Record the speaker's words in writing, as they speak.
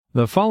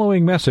The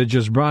following message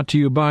is brought to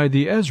you by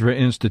the Ezra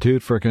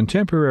Institute for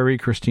Contemporary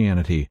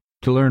Christianity.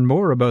 To learn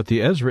more about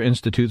the Ezra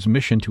Institute's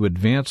mission to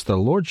advance the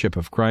Lordship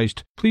of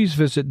Christ, please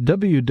visit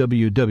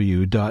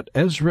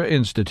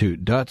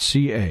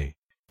www.ezrainstitute.ca.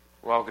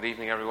 Well, good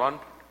evening, everyone.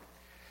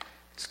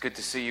 It's good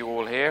to see you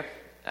all here,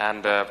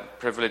 and a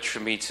privilege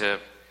for me to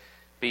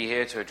be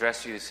here to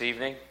address you this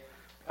evening.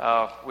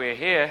 We're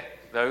here,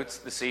 though,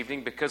 this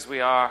evening because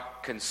we are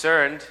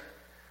concerned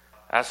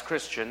as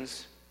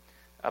Christians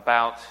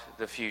about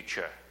the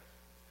future.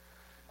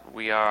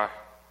 We are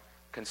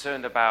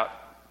concerned about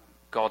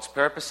God's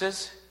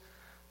purposes,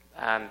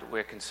 and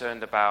we're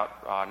concerned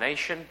about our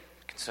nation,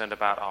 concerned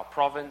about our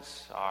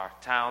province, our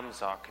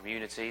towns, our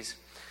communities.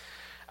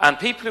 And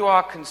people who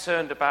are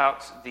concerned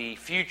about the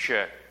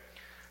future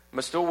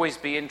must always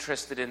be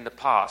interested in the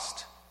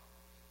past.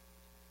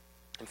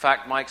 In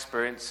fact, my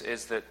experience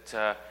is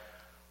that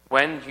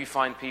when you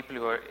find people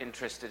who are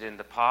interested in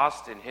the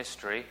past, in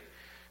history,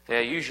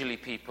 they're usually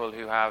people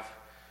who have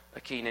a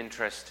keen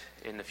interest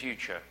in the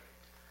future.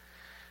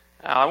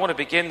 Now, I want to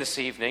begin this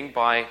evening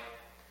by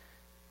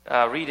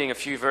reading a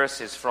few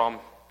verses from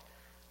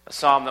a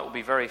psalm that will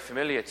be very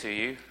familiar to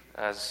you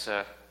as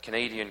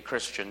Canadian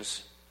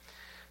Christians,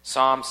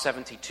 Psalm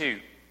 72.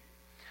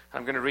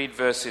 I'm going to read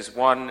verses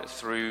 1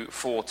 through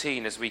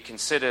 14 as we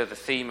consider the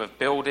theme of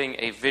building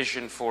a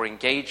vision for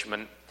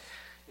engagement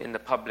in the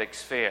public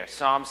sphere.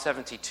 Psalm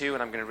 72,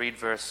 and I'm going to read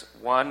verse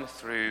 1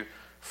 through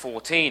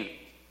 14.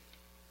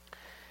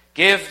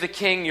 Give the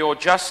king your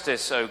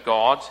justice, O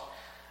God,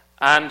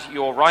 and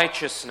your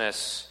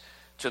righteousness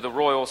to the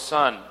royal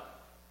son.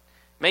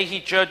 May he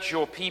judge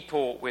your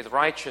people with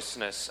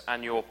righteousness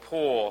and your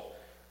poor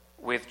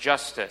with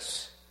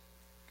justice.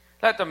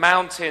 Let the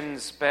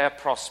mountains bear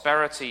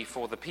prosperity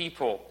for the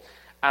people,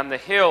 and the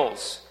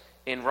hills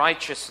in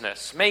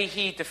righteousness. May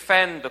he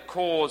defend the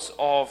cause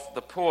of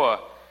the poor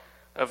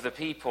of the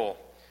people,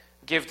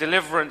 give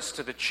deliverance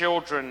to the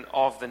children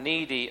of the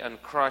needy,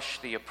 and crush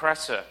the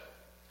oppressor.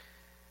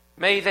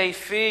 May they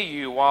fear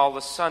you while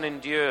the sun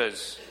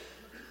endures,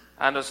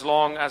 and as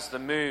long as the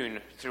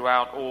moon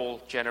throughout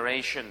all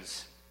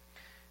generations.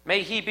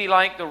 May he be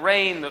like the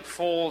rain that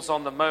falls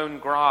on the mown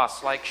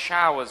grass, like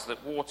showers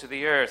that water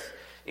the earth.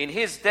 In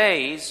his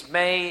days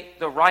may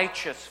the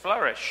righteous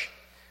flourish,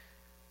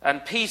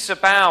 and peace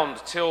abound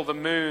till the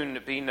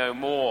moon be no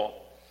more.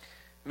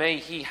 May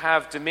he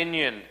have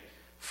dominion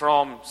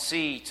from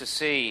sea to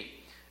sea,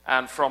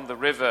 and from the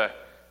river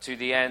to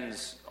the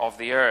ends of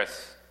the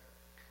earth.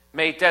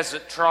 May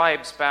desert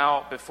tribes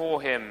bow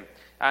before him,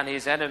 and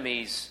his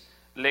enemies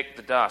lick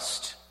the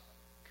dust.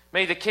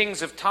 May the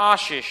kings of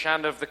Tarshish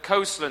and of the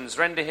coastlands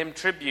render him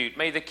tribute.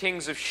 May the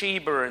kings of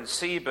Sheba and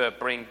Seba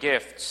bring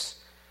gifts.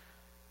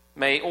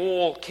 May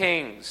all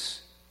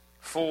kings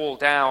fall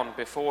down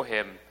before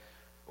him,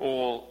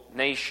 all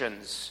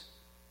nations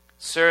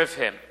serve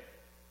him.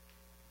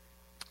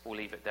 We'll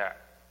leave it there.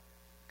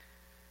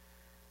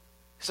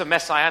 It's a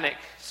messianic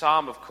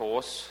psalm, of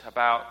course,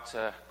 about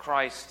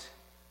Christ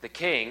the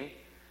King,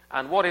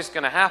 and what is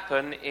going to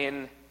happen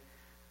in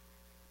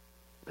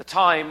the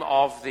time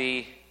of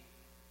the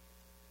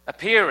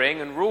appearing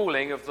and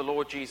ruling of the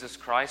Lord Jesus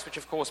Christ, which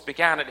of course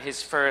began at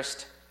his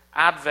first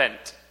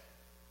advent.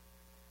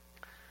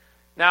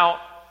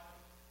 Now,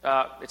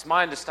 it's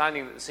my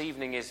understanding that this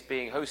evening is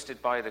being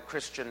hosted by the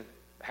Christian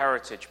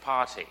Heritage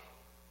Party.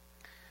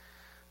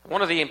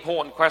 One of the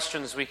important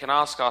questions we can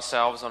ask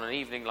ourselves on an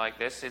evening like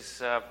this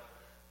is,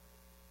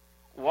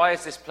 why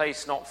is this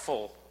place not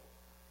full?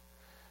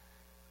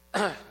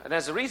 And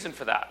there's a reason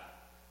for that.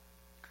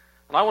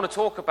 And I want to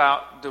talk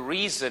about the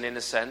reason, in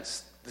a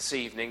sense, this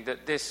evening,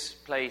 that this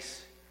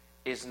place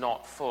is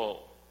not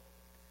full.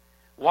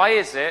 Why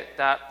is it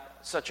that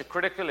such a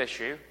critical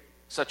issue,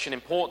 such an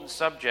important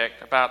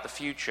subject about the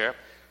future,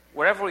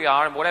 wherever we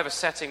are, in whatever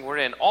setting we're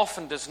in,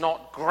 often does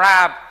not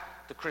grab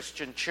the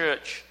Christian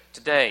church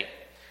today?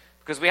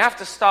 Because we have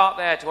to start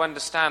there to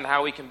understand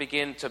how we can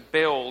begin to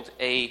build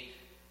a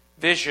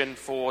vision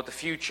for the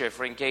future,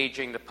 for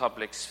engaging the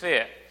public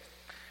sphere.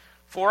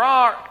 For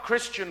our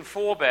Christian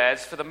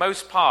forebears, for the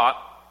most part,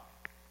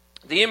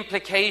 the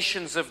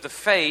implications of the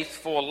faith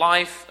for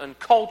life and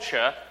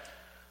culture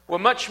were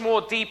much more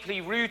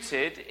deeply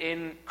rooted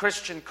in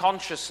Christian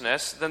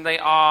consciousness than they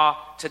are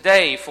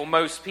today for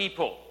most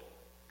people.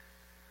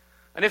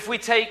 And if we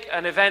take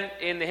an event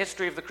in the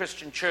history of the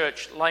Christian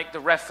church like the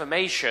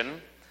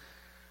Reformation,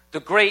 the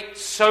great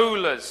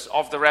solas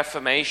of the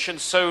Reformation,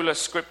 sola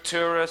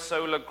scriptura,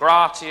 sola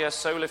gratia,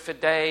 sola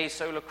fide,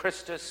 sola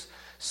Christus,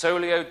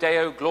 Solio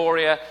Deo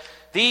Gloria.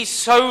 These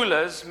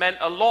solas meant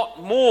a lot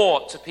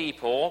more to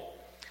people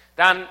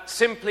than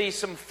simply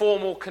some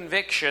formal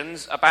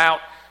convictions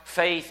about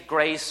faith,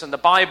 grace, and the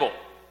Bible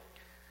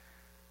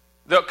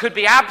that could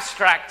be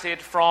abstracted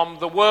from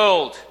the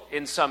world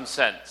in some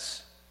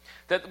sense.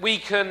 That we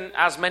can,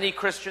 as many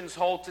Christians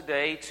hold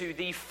today, to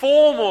the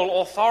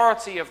formal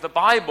authority of the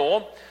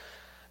Bible,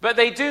 but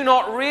they do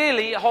not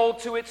really hold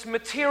to its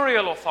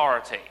material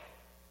authority.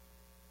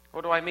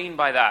 What do I mean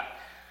by that?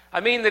 I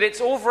mean that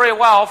it's all very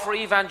well for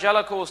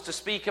evangelicals to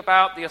speak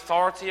about the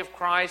authority of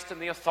Christ and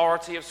the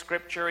authority of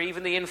Scripture,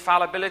 even the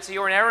infallibility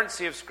or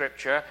inerrancy of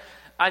Scripture,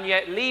 and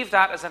yet leave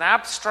that as an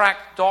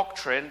abstract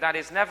doctrine that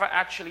is never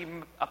actually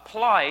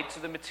applied to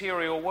the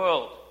material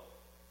world.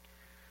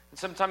 And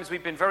sometimes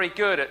we've been very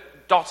good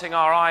at dotting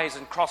our I's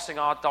and crossing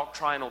our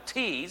doctrinal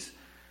T's,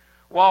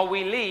 while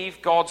we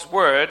leave God's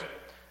Word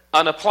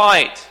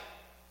unapplied.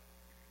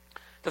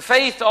 The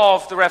faith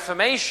of the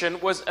Reformation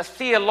was a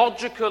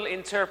theological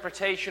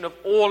interpretation of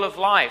all of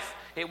life.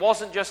 It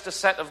wasn't just a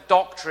set of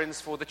doctrines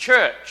for the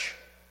church,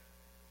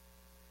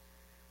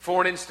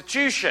 for an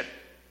institution.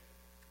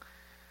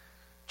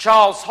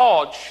 Charles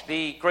Hodge,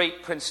 the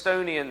great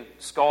Princetonian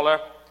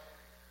scholar,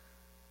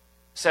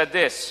 said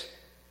this: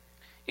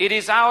 "It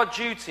is our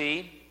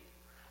duty,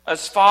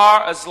 as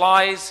far as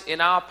lies in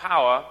our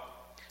power,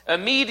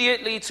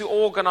 immediately to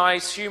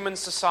organize human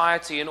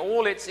society in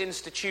all its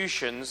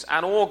institutions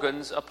and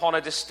organs upon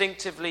a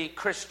distinctively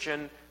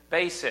Christian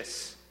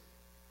basis.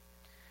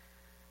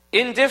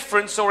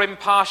 Indifference or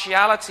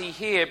impartiality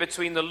here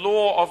between the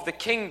law of the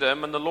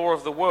kingdom and the law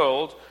of the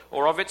world,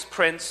 or of its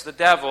prince, the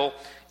devil,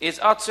 is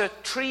utter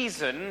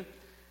treason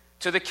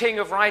to the King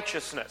of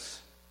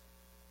righteousness.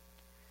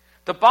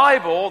 The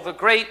Bible, the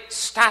great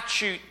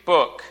statute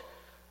book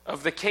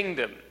of the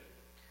kingdom,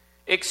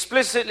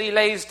 explicitly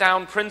lays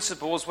down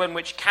principles when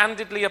which,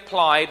 candidly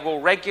applied,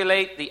 will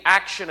regulate the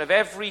action of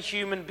every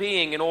human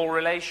being in all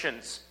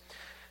relations.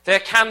 There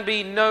can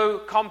be no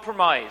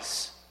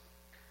compromise.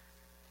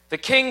 The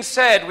king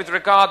said, with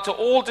regard to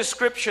all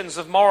descriptions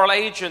of moral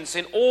agents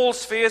in all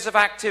spheres of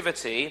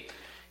activity,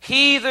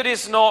 'He that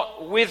is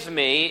not with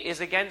me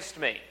is against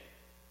me.'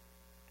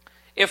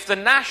 If the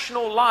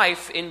national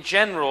life in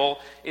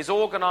general is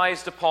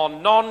organized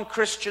upon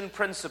non-Christian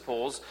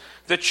principles,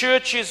 the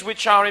churches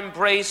which are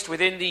embraced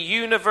within the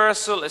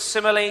universal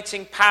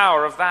assimilating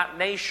power of that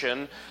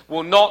nation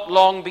will not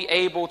long be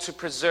able to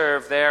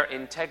preserve their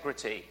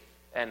integrity."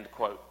 End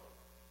quote.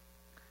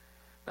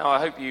 Now, I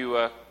hope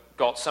you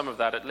got some of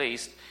that at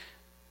least.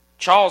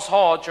 Charles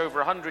Hodge,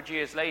 over 100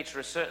 years later,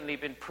 has certainly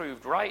been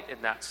proved right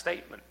in that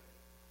statement.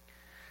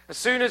 As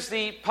soon as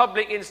the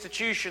public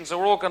institutions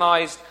are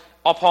organized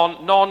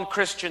upon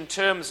non-Christian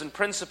terms and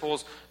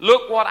principles,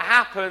 look what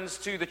happens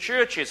to the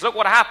churches. Look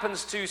what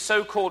happens to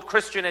so-called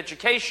Christian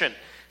education.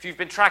 If you've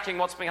been tracking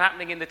what's been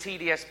happening in the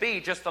TDSB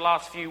just the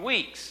last few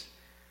weeks.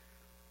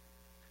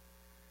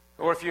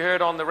 Or if you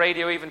heard on the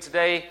radio even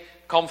today,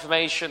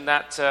 confirmation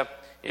that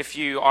if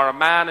you are a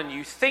man and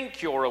you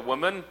think you're a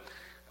woman,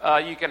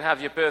 you can have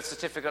your birth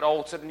certificate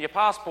altered and your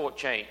passport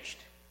changed.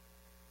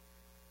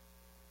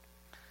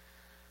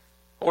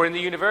 Or in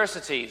the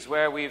universities,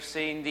 where we've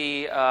seen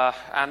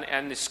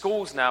and the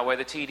schools now, where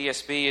the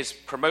TDSB is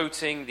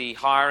promoting the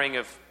hiring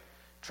of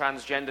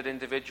transgendered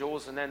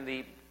individuals, and then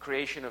the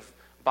creation of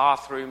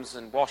bathrooms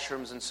and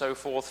washrooms and so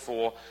forth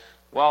for,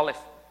 well, if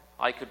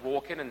I could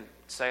walk in and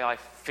say I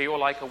feel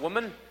like a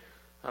woman,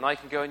 and I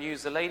can go and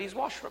use the ladies'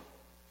 washroom.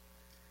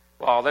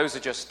 Well, those are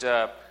just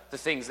the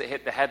things that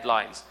hit the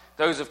headlines.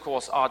 Those, of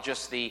course, are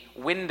just the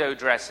window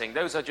dressing.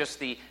 Those are just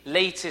the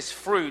latest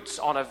fruits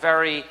on a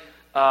very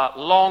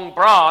long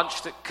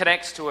branch that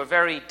connects to a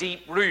very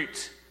deep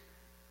root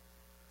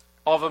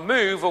of a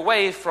move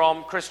away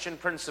from Christian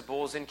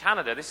principles in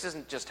Canada. This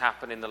hasn't just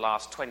happened in the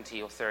last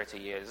 20 or 30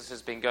 years. This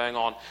has been going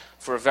on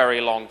for a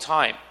very long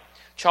time.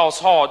 Charles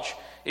Hodge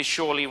is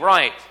surely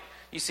right.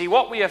 You see,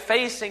 what we are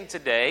facing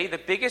today, the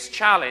biggest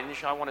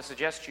challenge, I want to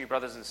suggest to you,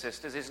 brothers and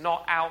sisters, is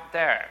not out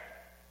there.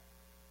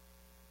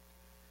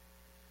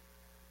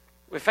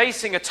 We're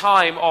facing a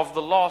time of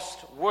the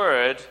lost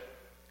word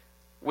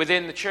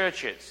within the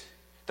churches.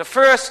 The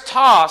first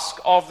task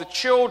of the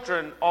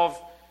children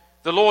of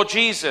the Lord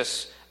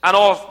Jesus and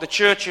of the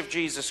Church of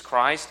Jesus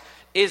Christ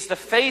is the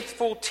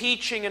faithful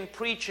teaching and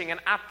preaching and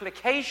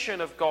application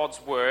of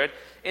God's Word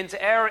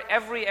into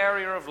every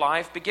area of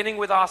life, beginning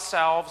with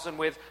ourselves and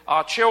with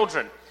our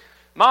children.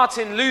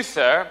 Martin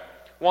Luther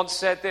once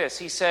said this.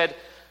 He said,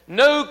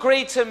 "No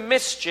greater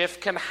mischief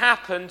can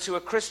happen to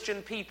a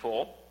Christian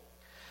people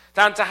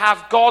than to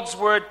have God's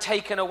Word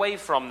taken away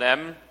from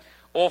them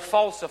or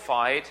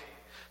falsified,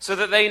 so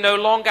that they no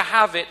longer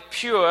have it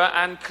pure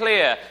and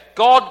clear.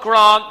 God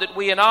grant that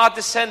we and our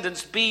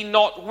descendants be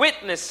not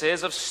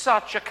witnesses of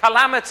such a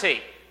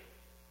calamity."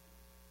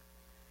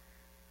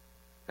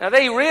 Now,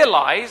 they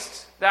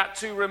realized that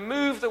to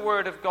remove the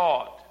Word of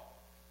God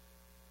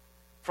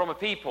from a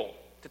people,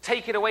 to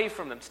take it away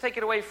from them, to take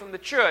it away from the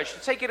church, to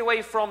take it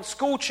away from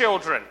school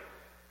children,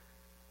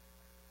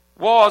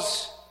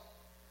 was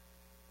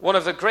one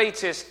of the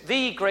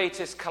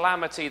greatest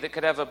calamity that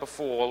could ever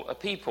befall a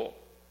people.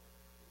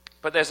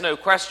 But there's no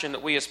question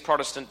that we as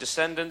Protestant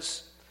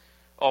descendants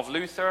of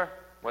Luther,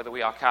 whether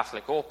we are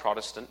Catholic or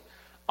Protestant,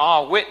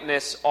 are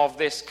witness of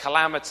this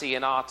calamity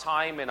in our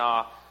time, in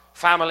our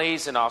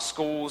families, in our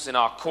schools, in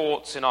our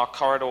courts, in our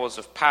corridors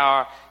of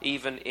power,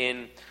 even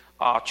in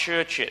our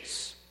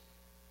churches.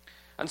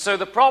 And so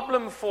the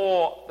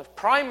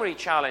primary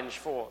challenge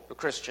for the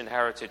Christian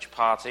Heritage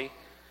Party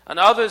and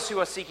others who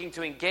are seeking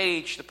to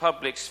engage the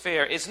public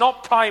sphere is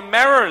not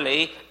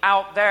primarily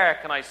out there,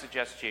 can I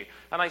suggest to you?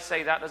 And I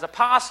say that as a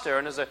pastor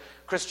and as a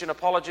Christian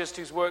apologist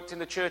who's worked in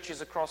the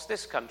churches across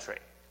this country.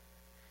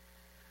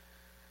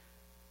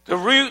 The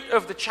root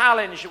of the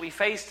challenge that we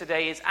face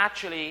today is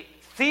actually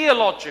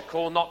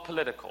theological, not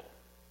political.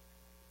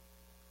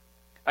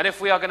 And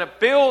if we are going to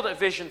build a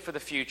vision for the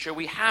future,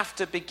 we have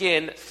to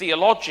begin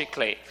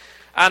theologically.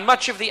 And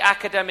much of the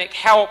academic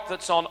help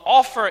that's on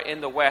offer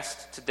in the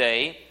West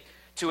today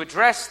to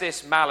address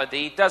this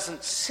malady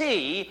doesn't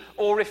see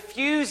or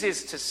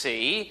refuses to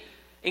see,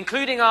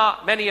 including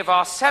many of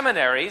our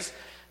seminaries,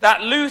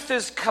 that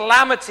Luther's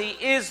calamity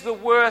is the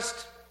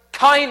worst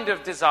kind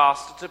of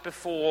disaster to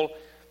befall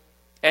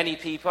any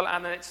people,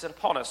 and that it's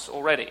upon us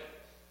already.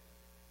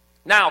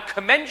 Now,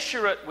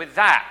 commensurate with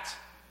that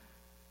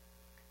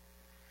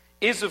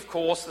is, of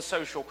course, the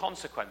social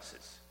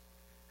consequences.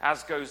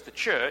 As goes the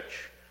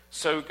church,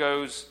 so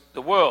goes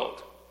the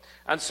world.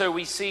 And so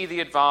we see the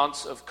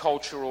advance of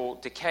cultural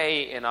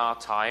decay in our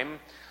time.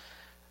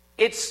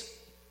 It's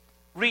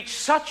reached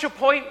such a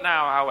point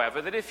now,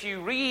 however, that if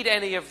you read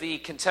any of the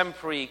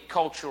contemporary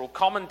cultural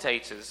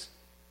commentators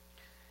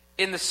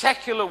in the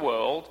secular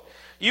world,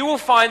 you will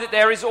find that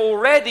there is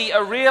already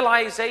a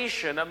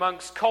realization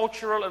amongst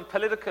cultural and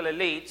political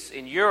elites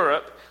in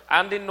Europe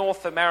and in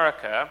North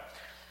America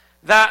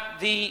that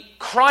the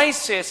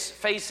crisis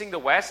facing the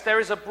West, there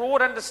is a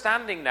broad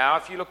understanding now,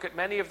 if you look at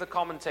many of the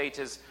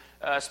commentators,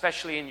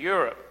 especially in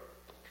Europe,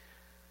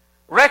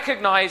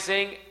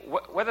 recognizing,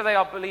 whether they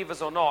are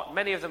believers or not,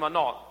 many of them are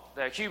not,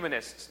 they're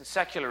humanists and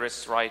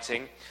secularists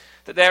writing,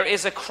 that there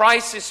is a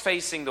crisis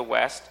facing the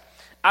West,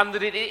 and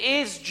that it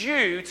is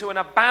due to an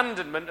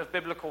abandonment of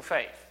biblical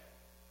faith.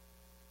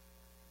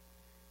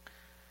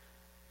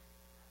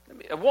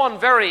 One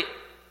very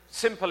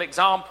simple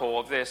example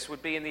of this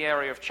would be in the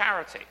area of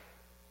charity.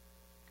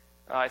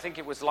 I think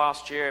it was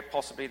last year,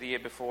 possibly the year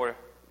before,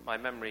 my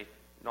memory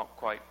not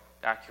quite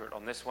accurate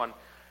on this one,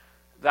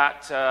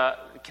 that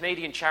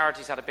Canadian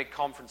Charities had a big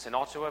conference in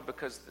Ottawa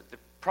because the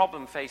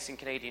problem facing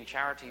Canadian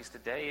charities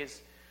today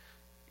is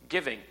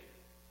giving.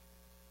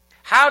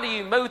 How do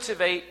you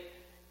motivate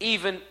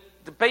even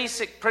the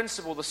basic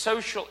principle, the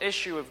social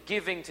issue of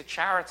giving to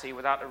charity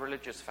without a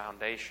religious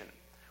foundation,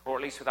 or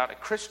at least without a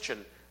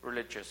Christian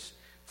religious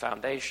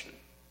foundation?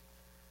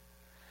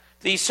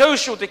 The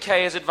social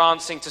decay is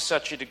advancing to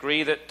such a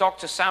degree that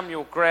Dr.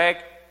 Samuel Gregg,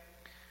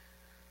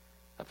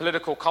 a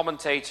political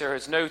commentator,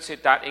 has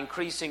noted that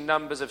increasing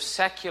numbers of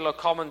secular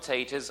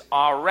commentators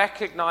are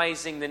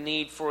recognizing the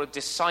need for a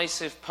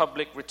decisive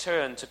public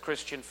return to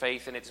Christian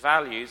faith and its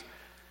values.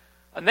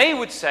 And they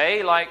would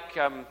say, like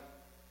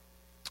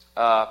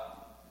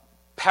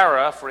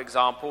Pera, for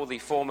example, the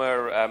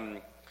former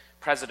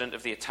president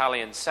of the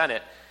Italian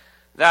Senate,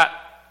 that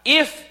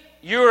if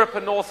Europe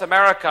and North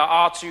America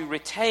are to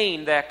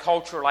retain their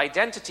cultural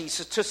identity,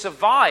 so to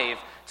survive,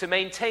 to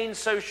maintain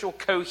social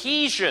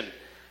cohesion,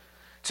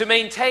 to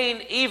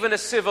maintain even a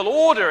civil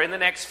order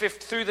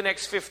through the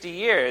next 50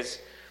 years,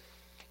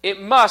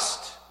 it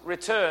must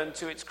return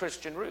to its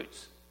Christian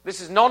roots. This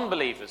is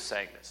non-believers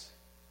saying this.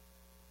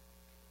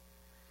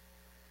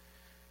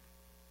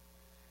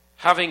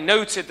 Having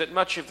noted that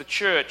much of the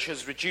church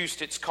has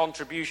reduced its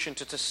contribution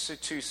to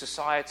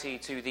society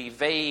to the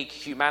vague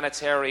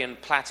humanitarian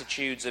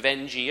platitudes of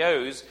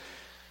NGOs,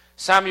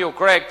 Samuel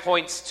Gregg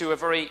points to a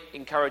very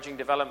encouraging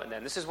development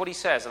then. This is what he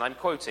says, and I'm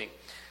quoting.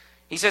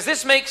 He says,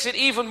 "This makes it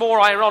even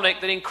more ironic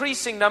that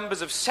increasing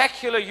numbers of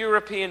secular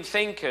European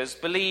thinkers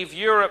believe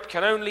Europe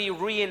can only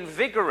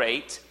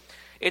reinvigorate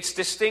its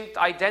distinct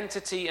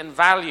identity and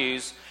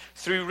values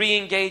through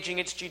re-engaging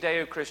its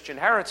Judeo-Christian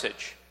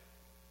heritage.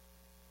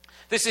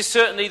 This is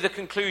certainly the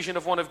conclusion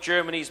of one of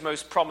Germany's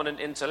most prominent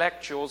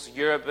intellectuals,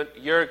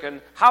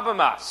 Jürgen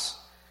Habermas.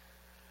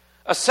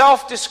 A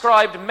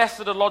self-described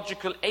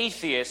methodological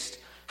atheist,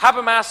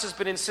 Habermas has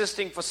been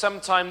insisting for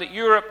some time that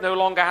Europe no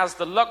longer has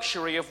the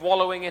luxury of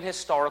wallowing in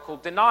historical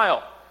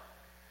denial.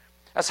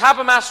 As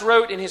Habermas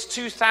wrote in his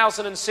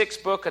 2006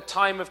 book, A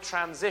Time of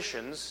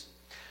Transitions,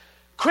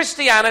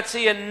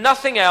 Christianity and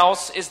nothing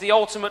else is the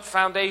ultimate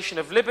foundation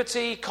of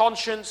liberty,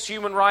 conscience,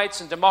 human rights,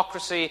 and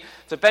democracy,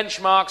 the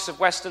benchmarks of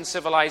Western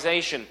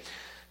civilization.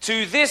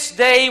 To this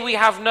day, we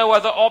have no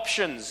other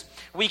options.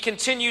 We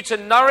continue to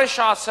nourish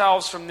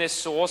ourselves from this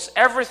source.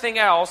 Everything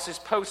else is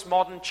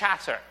postmodern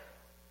chatter."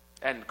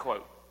 End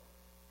quote.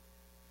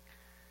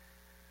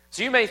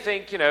 So you may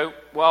think,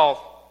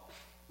 well,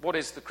 what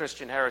is the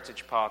Christian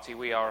Heritage Party?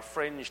 We are a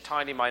fringe,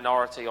 tiny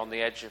minority on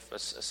the edge of a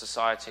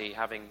society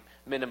having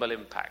minimal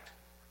impact.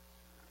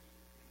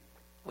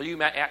 Well, you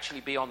may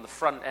actually be on the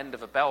front end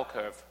of a bell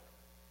curve.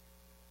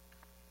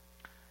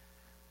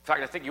 In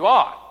fact, I think you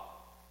are.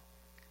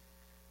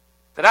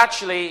 That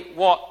actually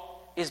what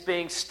is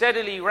being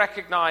steadily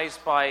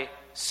recognized by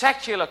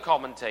secular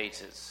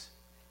commentators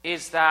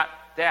is that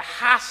there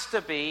has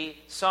to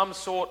be some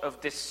sort of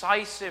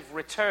decisive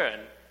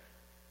return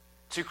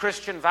to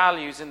Christian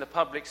values in the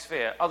public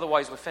sphere,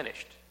 otherwise we're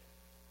finished.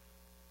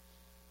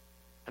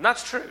 And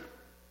that's true.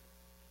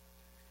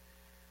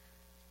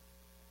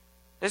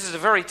 This is a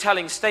very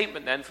telling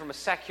statement then from a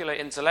secular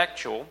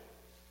intellectual.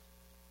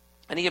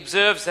 And he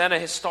observes then a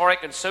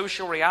historic and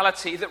social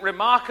reality that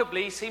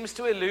remarkably seems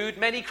to elude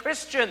many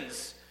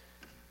Christians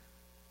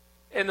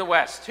in the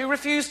West who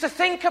refuse to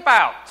think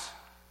about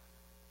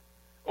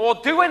or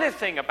do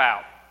anything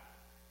about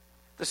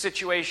the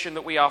situation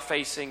that we are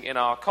facing in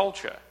our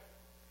culture.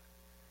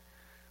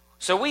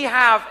 So we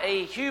have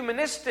a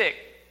humanistic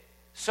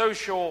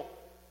social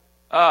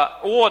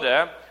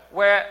order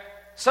where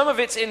some of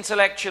its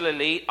intellectual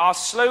elite are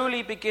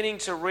slowly beginning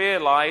to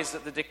realize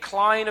that the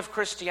decline of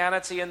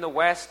Christianity in the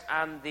West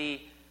and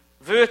the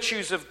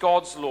virtues of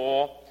God's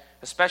law,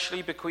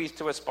 especially bequeathed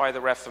to us by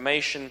the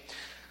Reformation,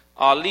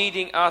 are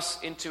leading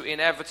us into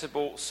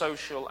inevitable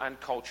social and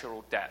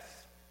cultural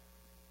death.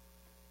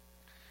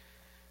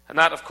 And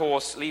that, of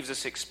course, leaves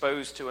us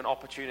exposed to an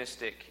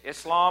opportunistic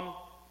Islam,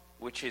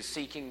 which is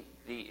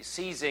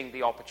seizing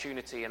the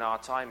opportunity in our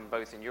time,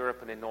 both in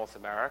Europe and in North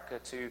America,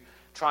 to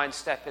try and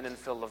step in and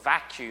fill the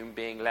vacuum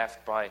being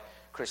left by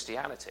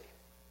Christianity.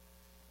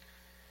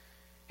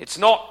 It's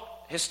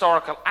not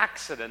historical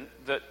accident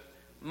that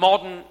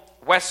modern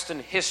Western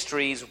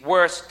history's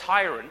worst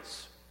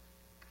tyrants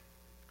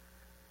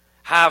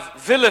have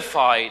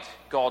vilified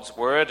God's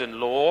word and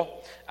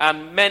law,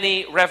 and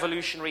many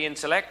revolutionary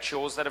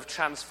intellectuals that have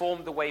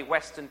transformed the way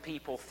Western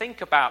people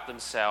think about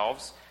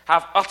themselves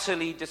have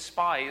utterly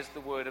despised the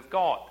word of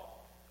God.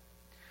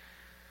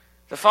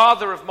 The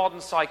father of modern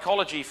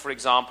psychology, for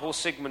example,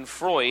 Sigmund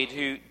Freud,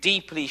 who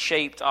deeply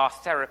shaped our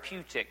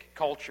therapeutic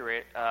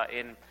culture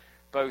in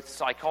both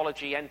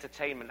psychology,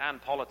 entertainment, and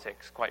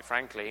politics, quite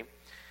frankly,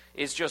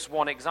 is just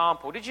one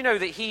example. Did you know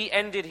that he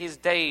ended his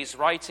days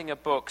writing a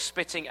book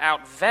spitting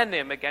out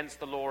venom against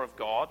the law of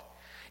God,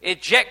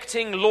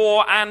 ejecting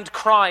law and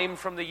crime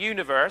from the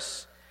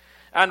universe,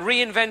 and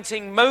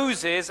reinventing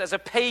Moses as a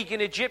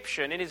pagan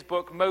Egyptian in his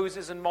book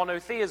Moses and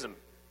Monotheism?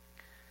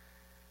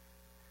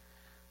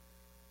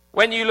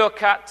 When you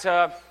look at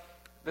the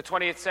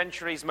 20th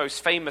century's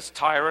most famous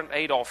tyrant,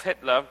 Adolf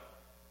Hitler,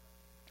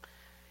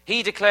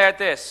 he declared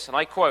this, and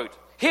I quote,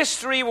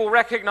 "History will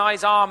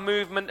recognize our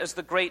movement as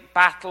the great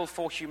battle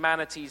for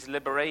humanity's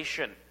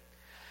liberation,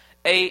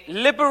 a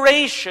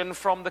liberation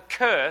from the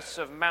curse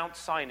of Mount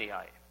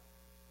Sinai."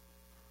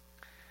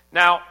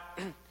 Now,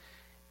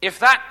 if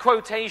that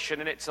quotation,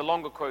 and it's a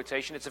longer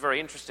quotation, it's a very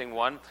interesting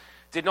one,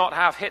 did not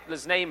have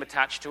Hitler's name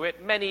attached to it,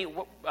 many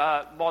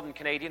modern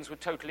Canadians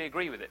would totally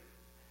agree with it.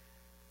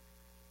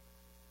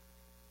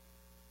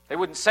 They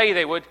wouldn't say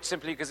they would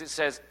simply because it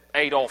says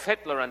Adolf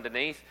Hitler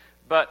underneath,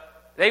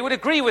 but they would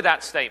agree with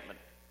that statement.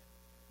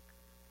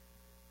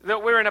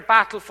 That we're in a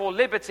battle for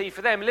liberty.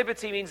 For them,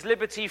 liberty means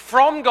liberty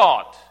from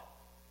God.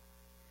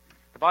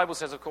 The Bible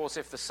says, of course,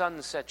 if the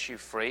Son sets you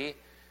free,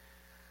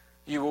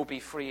 you will be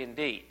free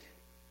indeed.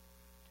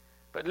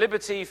 But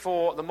liberty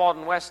for the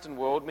modern Western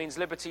world means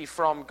liberty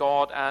from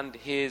God and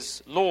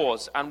his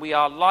laws. And we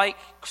are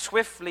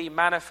swiftly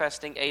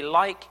manifesting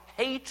a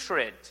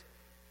hatred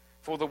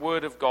for the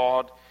word of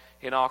God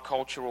in our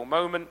cultural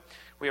moment.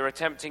 We are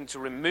attempting to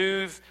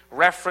remove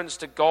reference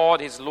to God,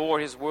 his law,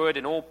 his word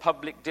in all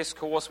public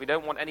discourse. We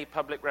don't want any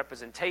public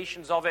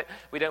representations of it.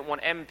 We don't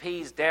want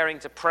MPs daring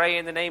to pray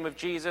in the name of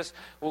Jesus.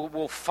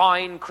 We'll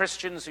fine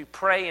Christians who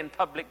pray in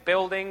public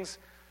buildings,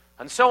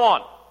 and so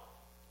on.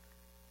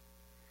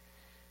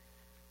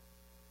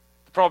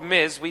 The problem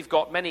is we've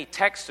got many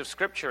texts of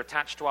Scripture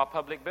attached to our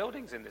public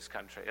buildings in this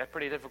country. They're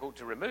pretty difficult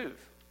to remove,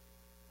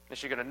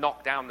 unless you're going to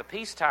knock down the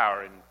Peace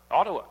Tower in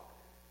Ottawa.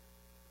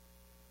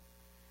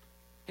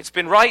 It's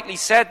been rightly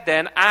said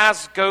then,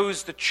 as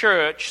goes the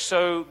church,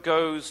 so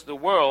goes the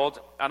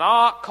world. And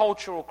our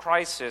cultural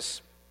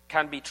crisis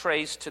can be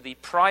traced to the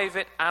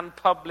private and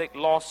public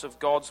loss of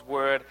God's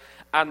word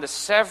and the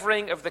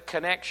severing of the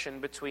connection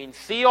between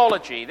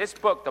theology, this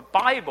book, the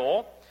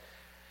Bible,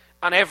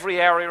 and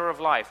every area of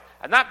life.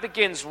 And that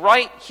begins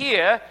right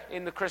here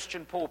in the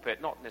Christian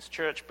pulpit, not in this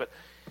church, but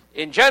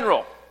in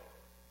general.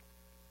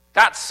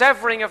 That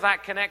severing of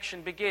that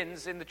connection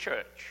begins in the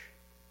church.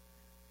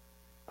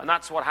 And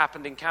that's what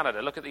happened in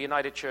Canada. Look at the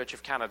United Church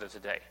of Canada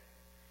today.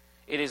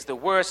 It is the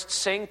worst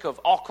sink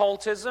of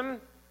occultism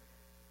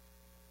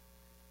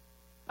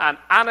and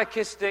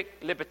anarchistic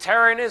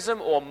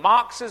libertarianism or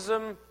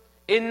Marxism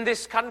in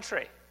this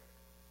country.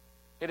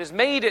 It has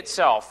made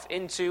itself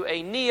into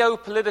a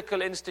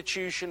neo-political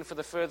institution for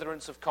the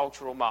furtherance of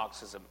cultural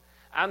Marxism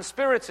and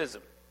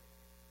Spiritism.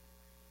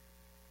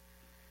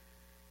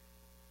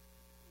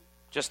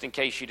 Just in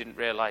case you didn't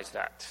realize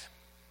that.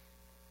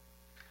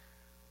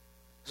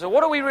 So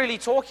what are we really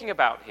talking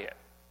about here?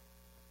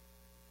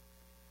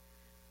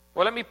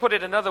 Well, let me put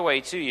it another way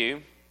to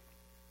you.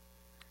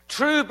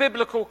 True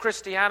biblical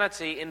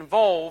Christianity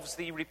involves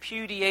the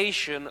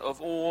repudiation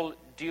of all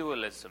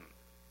dualism.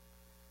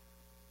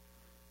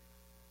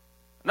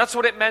 And that's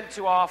what it meant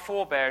to our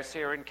forebears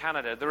here in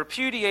Canada, the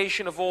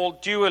repudiation of all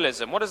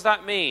dualism. What does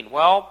that mean?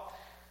 Well,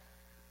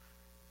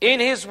 in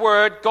his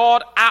word,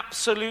 God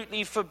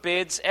absolutely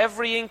forbids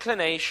every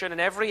inclination and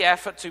every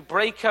effort to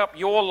break up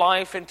your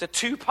life into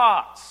two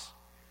parts.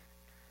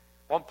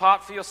 One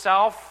part for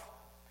yourself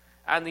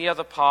and the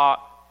other part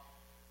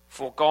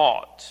for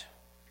God.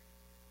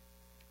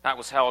 That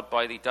was held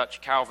by the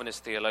Dutch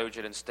Calvinist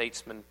theologian and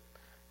statesman,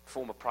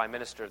 former Prime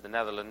Minister of the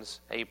Netherlands,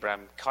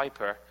 Abraham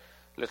Kuyper,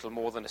 little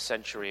more than a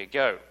century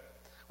ago.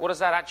 What does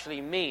that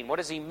actually mean? What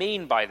does he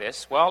mean by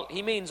this? Well,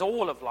 he means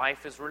all of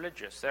life is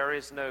religious. There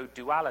is no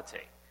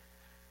duality.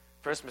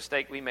 First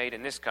mistake we made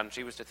in this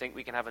country was to think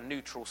we can have a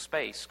neutral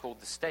space called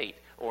the state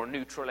or a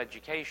neutral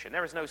education.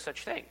 There is no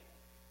such thing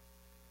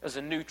as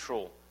a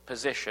neutral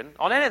position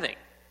on anything.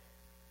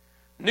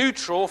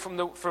 Neutral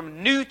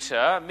from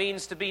neuter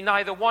means to be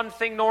neither one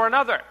thing nor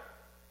another.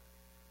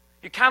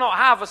 You cannot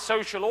have a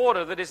social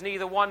order that is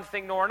neither one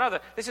thing nor another.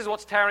 This is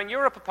what's tearing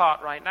Europe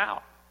apart right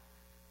now.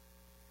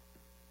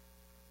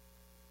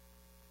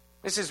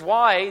 This is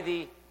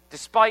why,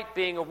 despite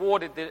being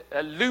awarded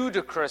a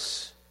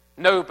ludicrous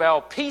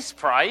Nobel Peace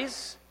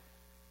Prize,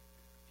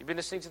 you've been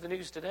listening to the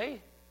news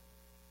today?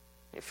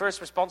 Your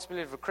first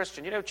responsibility of a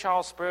Christian. You know,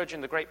 Charles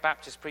Spurgeon, the great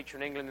Baptist preacher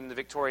in England in the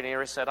Victorian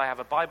era, said, I have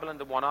a Bible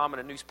under one arm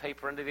and a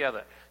newspaper under the other.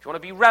 If you want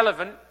to be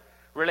relevant,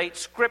 relate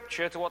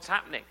Scripture to what's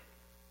happening.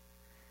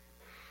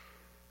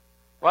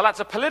 Well, that's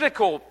a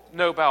political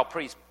Nobel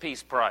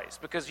Peace Prize,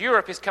 because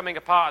Europe is coming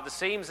apart at the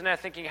seams, and they're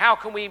thinking, how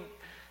can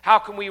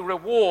we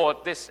reward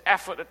this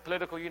effort at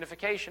political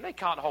unification? They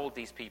can't hold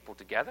these people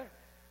together.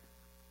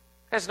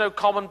 There's no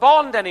common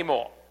bond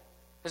anymore.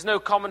 There's no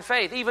common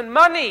faith. Even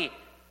money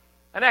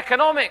and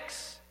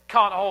economics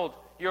can't hold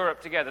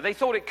Europe together. They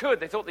thought it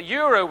could. They thought the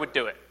euro would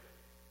do it.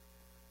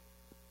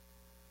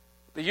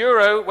 The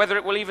euro, whether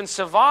it will even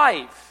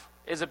survive,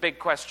 is a big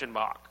question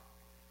mark.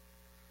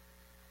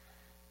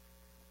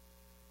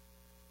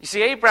 You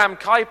see, Abraham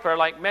Kuyper,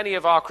 like many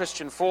of our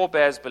Christian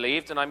forebears,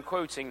 believed, and I'm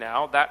quoting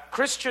now, that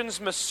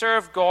Christians must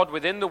serve God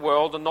within the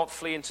world and not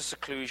flee into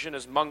seclusion,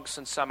 as monks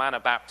and some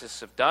Anabaptists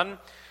have done.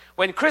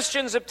 When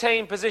Christians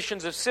obtain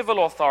positions of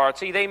civil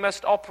authority, they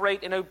must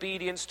operate in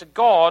obedience to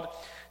God,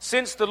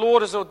 since the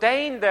Lord has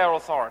ordained their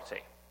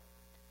authority.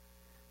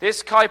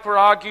 This, Kuyper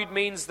argued,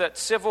 means that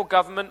civil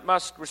government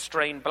must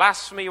restrain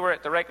blasphemy where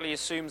it directly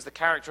assumes the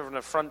character of an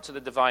affront to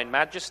the divine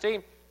majesty.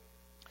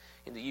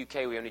 In the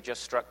UK, we only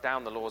just struck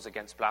down the laws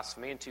against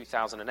blasphemy in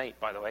 2008,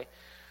 by the way.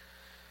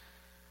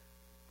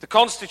 The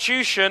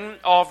constitution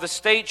of the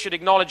state should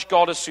acknowledge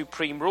God as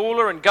supreme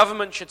ruler, and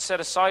government should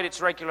set aside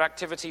its regular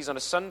activities on a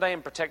Sunday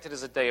and protect it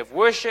as a day of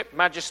worship.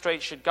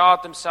 Magistrates should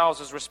regard themselves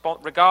as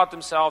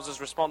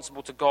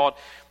responsible to God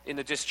in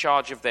the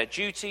discharge of their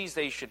duties.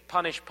 They should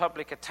punish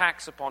public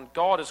attacks upon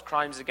God as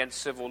crimes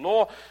against civil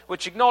law,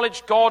 which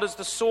acknowledge God as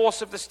the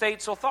source of the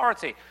state's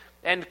authority.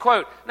 End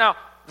quote. Now,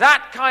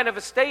 that kind of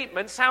a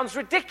statement sounds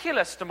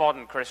ridiculous to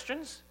modern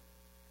Christians.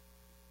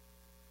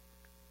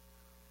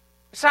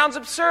 It sounds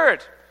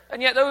absurd.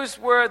 And yet those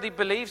were the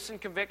beliefs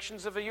and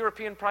convictions of a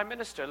European Prime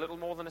Minister a little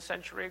more than a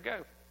century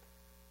ago.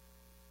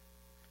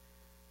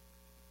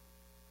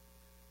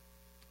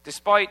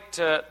 Despite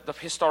the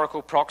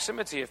historical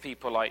proximity of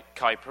people like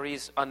Kuyper,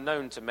 he's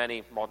unknown to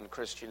many modern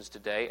Christians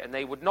today, and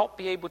they would not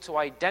be able to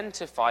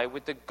identify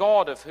with the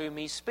God of whom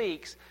he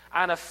speaks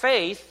and a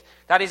faith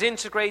that is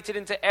integrated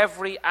into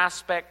every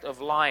aspect of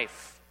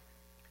life.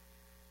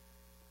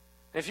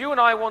 If you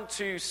and I want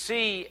to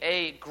see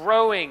a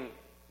growing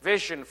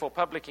vision for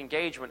public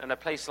engagement in a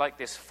place like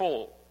this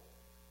full,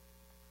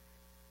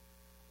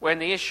 when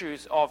the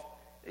issues of,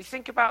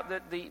 think about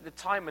the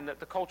time and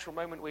the cultural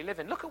moment we live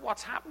in. Look at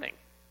what's happening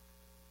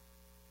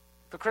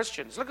for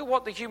Christians. Look at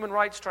what the human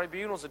rights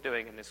tribunals are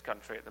doing in this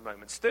country at the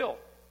moment still.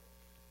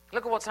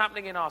 Look at what's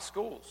happening in our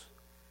schools.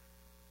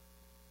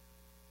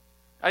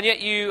 And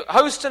yet you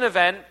host an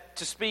event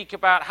to speak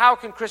about how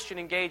can Christian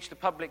engage the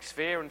public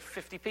sphere, and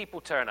 50 people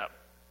turn up.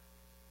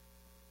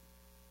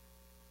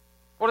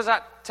 What does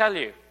that tell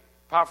you,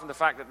 apart from the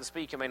fact that the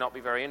speaker may not be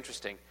very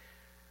interesting?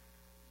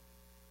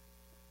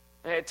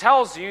 It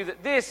tells you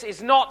that this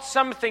is not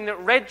something that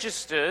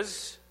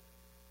registers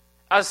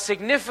as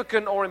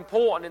significant or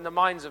important in the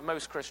minds of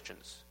most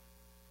Christians.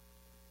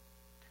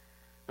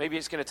 Maybe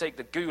it's going to take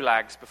the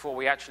gulags before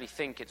we actually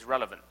think it's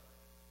relevant.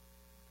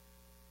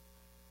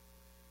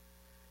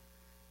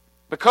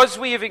 Because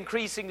we have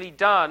increasingly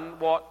done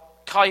what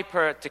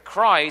Kuyper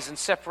decries and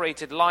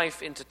separated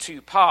life into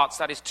two parts,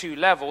 that is, two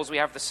levels. We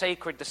have the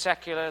sacred, the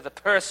secular, the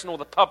personal,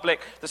 the public,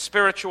 the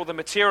spiritual, the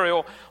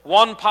material,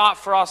 one part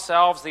for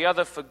ourselves, the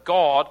other for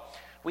God.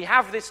 We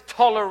have this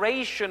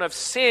toleration of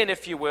sin,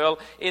 if you will,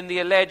 in the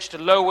alleged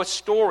lower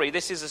story.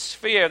 This is a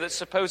sphere that's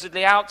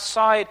supposedly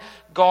outside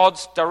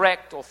God's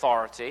direct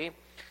authority.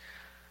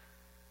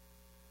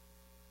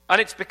 And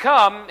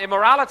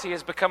immorality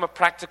has become a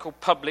practical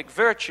public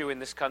virtue in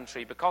this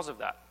country because of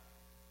that.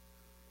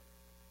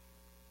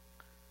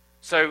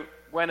 So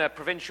when a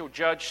provincial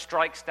judge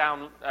strikes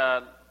down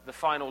the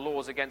final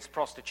laws against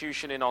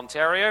prostitution in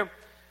Ontario,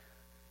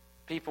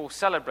 people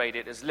celebrate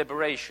it as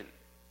liberation.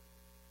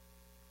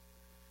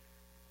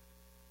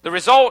 The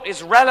result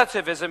is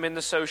relativism in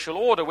the social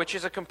order, which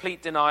is a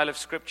complete denial of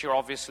Scripture,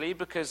 obviously,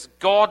 because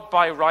God,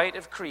 by right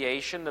of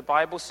creation, the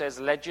Bible says,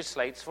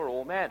 legislates for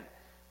all men.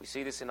 We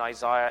see this in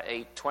Isaiah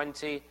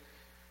 8:20,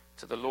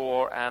 to the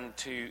law and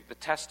to the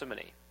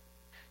testimony.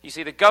 You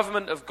see, the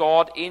government of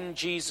God in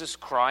Jesus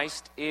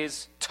Christ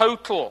is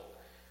total.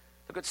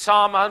 Look at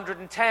Psalm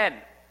 110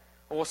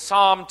 or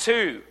Psalm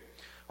 2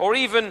 or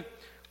even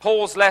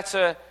Paul's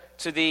letter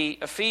to the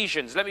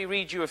Ephesians. Let me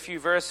read you a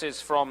few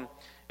verses from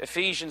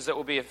Ephesians that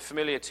will be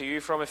familiar to you,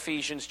 from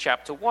Ephesians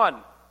chapter 1.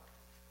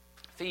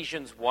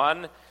 Ephesians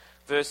 1,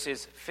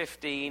 verses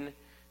 15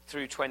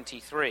 through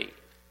 23.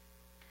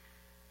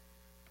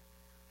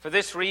 For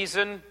this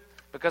reason,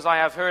 because I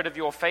have heard of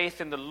your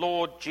faith in the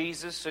Lord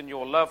Jesus and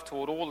your love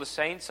toward all the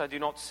saints, I do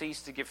not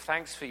cease to give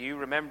thanks for you,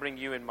 remembering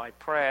you in my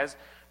prayers,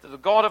 that the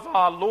God of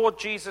our Lord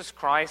Jesus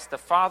Christ, the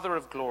Father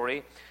of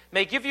glory,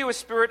 may give you a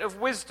spirit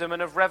of wisdom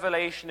and of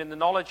revelation in the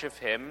knowledge of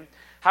him,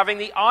 having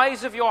the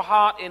eyes of your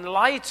heart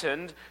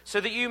enlightened,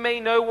 so that you may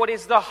know what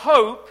is the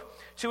hope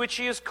to which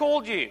he has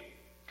called you.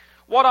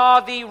 What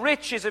are the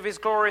riches of his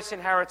glorious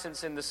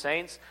inheritance in the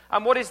saints,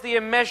 and what is the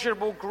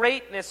immeasurable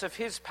greatness of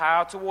his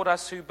power toward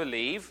us who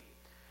believe,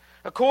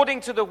 according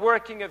to the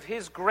working of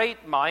his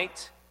great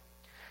might,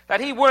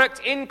 that he worked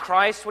in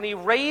Christ when he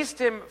raised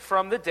him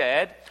from the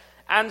dead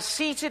and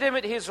seated him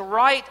at his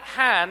right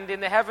hand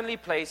in the heavenly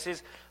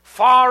places,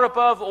 far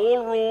above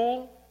all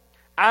rule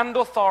and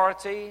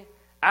authority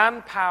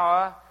and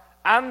power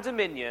and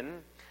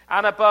dominion,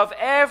 and above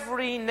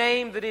every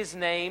name that is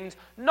named,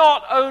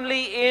 not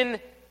only in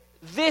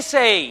this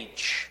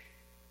age,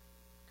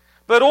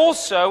 but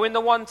also in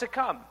the one to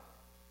come.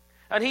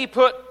 And he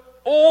put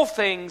all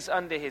things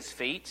under his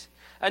feet,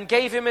 and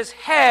gave him as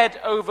head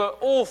over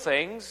all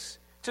things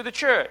to the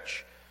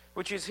church,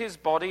 which is his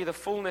body, the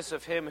fullness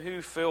of him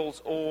who fills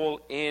all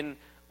in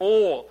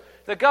all.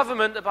 The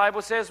government, the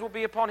Bible says, will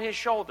be upon his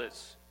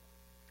shoulders.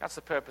 That's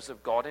the purpose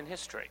of God in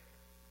history,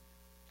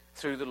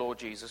 through the Lord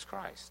Jesus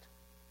Christ.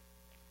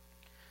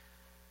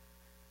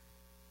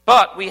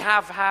 But we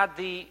have had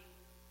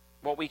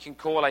what we can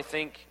call, I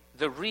think,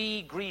 the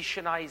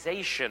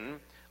re-Grecianization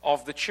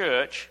of the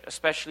church,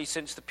 especially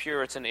since the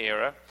Puritan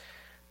era,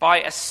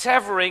 by a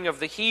severing of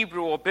the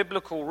Hebrew or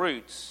biblical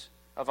roots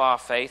of our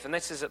faith, and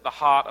this is at the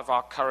heart of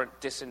our current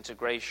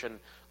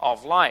disintegration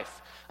of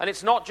life. And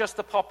it's not just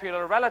the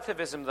popular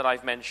relativism that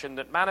I've mentioned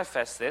that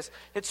manifests this,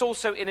 it's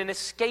also in an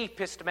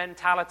escapist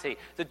mentality.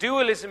 The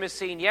dualism is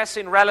seen, yes,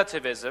 in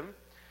relativism,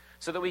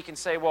 so that we can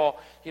say, well,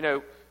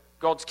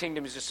 God's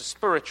kingdom is just a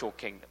spiritual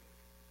kingdom.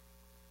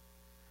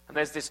 And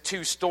there's these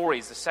two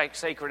stories, the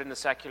sacred and the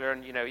secular,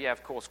 and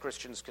of course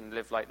Christians can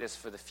live like this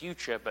for the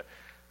future, but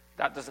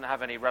that doesn't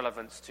have any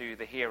relevance to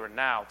the here and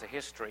now, to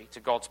history, to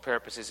God's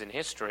purposes in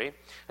history.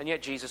 And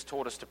yet Jesus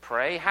taught us to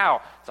pray.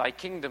 How? Thy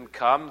kingdom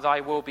come, thy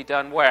will be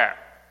done where?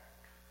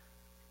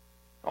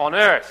 On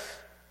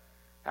earth,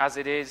 as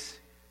it is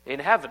in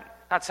heaven.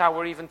 That's how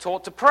we're even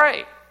taught to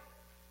pray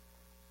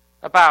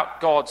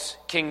about God's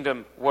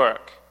kingdom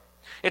work.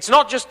 It's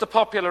not just the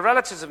popular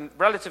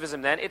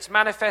relativism then, it's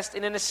manifest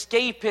in an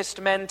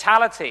escapist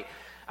mentality.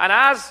 And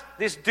as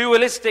this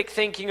dualistic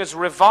thinking has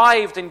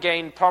revived and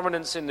gained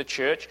prominence in the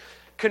church,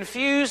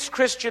 confused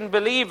Christian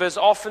believers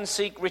often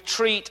seek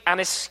retreat and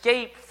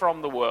escape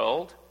from the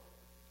world,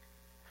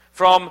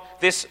 from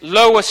this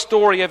lower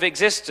story of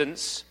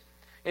existence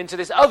into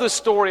this other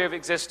story of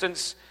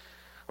existence,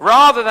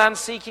 rather than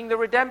seeking the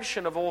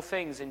redemption of all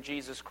things in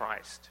Jesus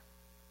Christ,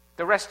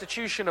 the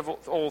restitution of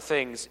all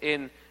things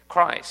in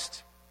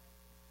Christ.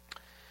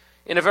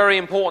 In a very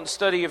important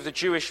study of the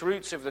Jewish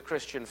roots of the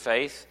Christian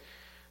faith,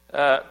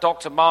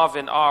 Dr.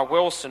 Marvin R.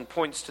 Wilson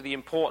points to the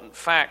important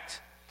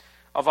fact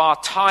of our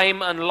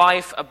time and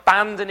life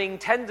abandoning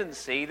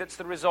tendency that's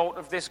the result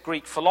of this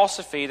Greek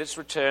philosophy that's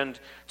returned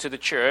to the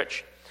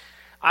church,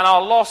 and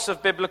our loss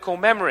of biblical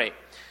memory.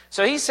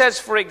 So he says,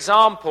 for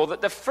example,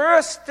 that the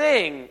first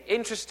thing,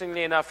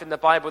 interestingly enough, in the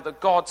Bible that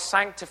God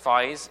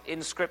sanctifies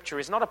in Scripture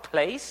is not a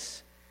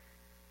place,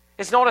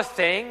 it's not a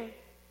thing,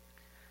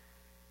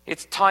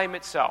 it's time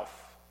itself.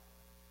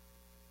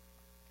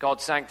 God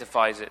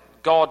sanctifies it.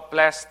 God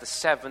blessed the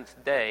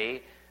seventh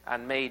day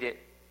and made it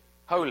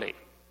holy.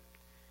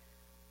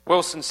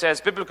 Wilson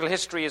says, biblical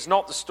history is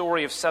not the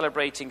story of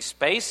celebrating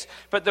space,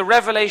 but the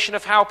revelation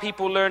of how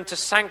people learn to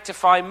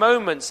sanctify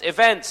moments,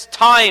 events,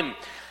 time.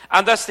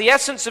 And thus the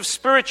essence of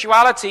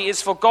spirituality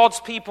is for God's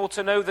people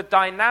to know the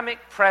dynamic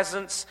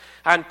presence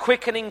and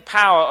quickening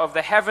power of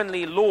the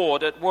heavenly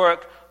Lord at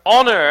work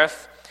on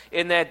earth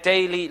in their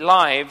daily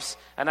lives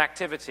and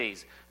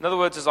activities. In other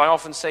words, as I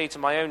often say to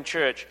my own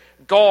church,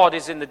 God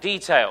is in the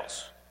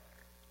details.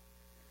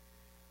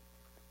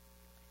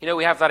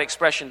 We have that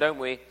expression, don't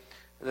we?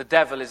 The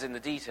devil is in the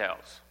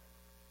details.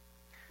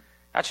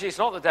 Actually, it's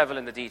not the devil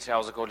in the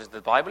details according to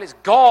the Bible. It's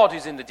God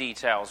who's in the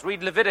details.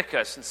 Read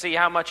Leviticus and see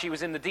how much he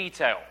was in the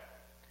detail.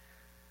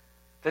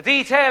 The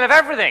detail of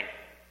everything.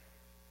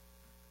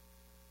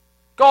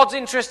 God's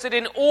interested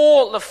in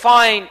all the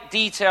fine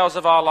details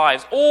of our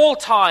lives. All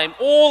time,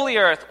 all the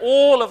earth,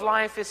 all of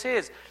life is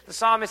his. The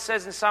psalmist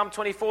says in Psalm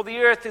 24, the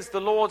earth is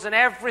the Lord's and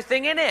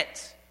everything in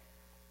it.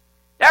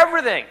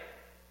 Everything.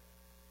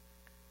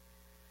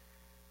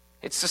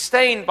 It's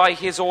sustained by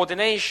his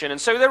ordination.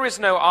 And so there is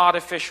no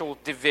artificial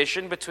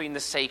division between the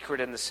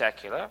sacred and the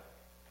secular.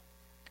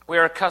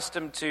 We're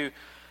accustomed to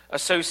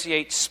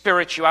associate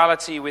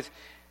spirituality with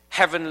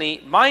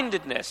heavenly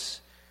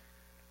mindedness,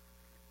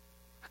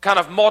 a kind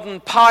of modern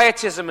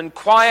pietism and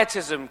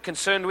quietism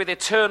concerned with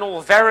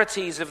eternal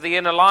verities of the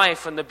inner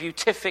life and the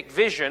beatific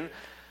vision,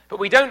 but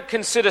we don't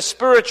consider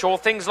spiritual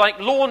things like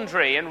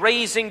laundry and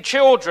raising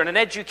children and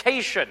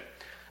education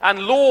and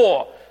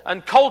law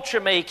and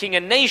culture making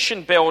and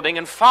nation building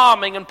and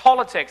farming and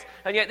politics.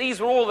 And yet these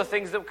were all the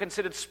things that were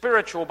considered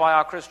spiritual by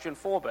our Christian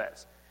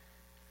forebears.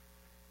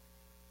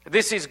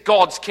 This is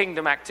God's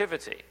kingdom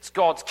activity. It's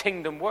God's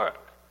kingdom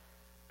work,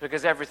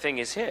 because everything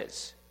is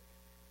His.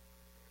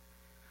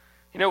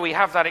 You know, we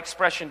have that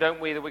expression, don't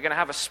we, that we're going to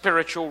have a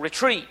spiritual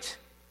retreat.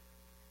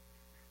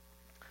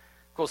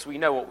 Of course, we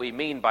know what we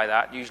mean by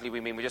that. Usually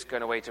we mean we're just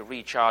going away to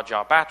recharge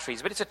our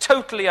batteries, but it's a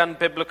totally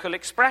unbiblical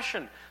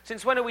expression.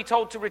 Since when are we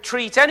told to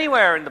retreat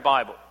anywhere in the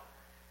Bible?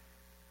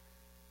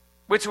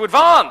 We're to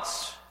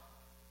advance.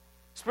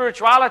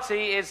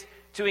 Spirituality is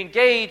to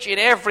engage in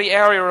every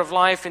area of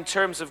life in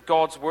terms of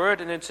God's word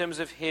and in terms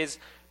of His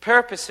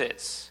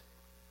purposes.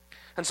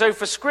 And so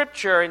for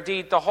Scripture,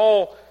 indeed, the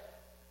whole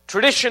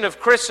tradition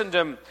of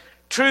Christendom,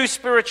 true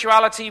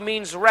spirituality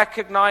means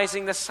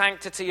recognizing the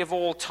sanctity of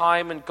all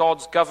time and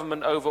God's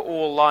government over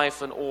all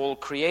life and all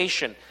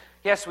creation.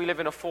 Yes, we live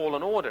in a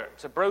fallen order.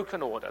 It's a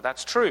broken order.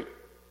 That's true.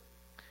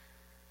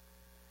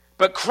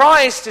 But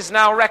Christ is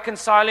now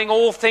reconciling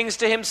all things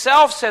to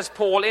Himself, says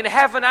Paul, in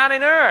heaven and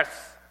in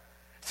earth,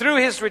 through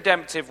His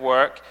redemptive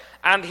work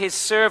and His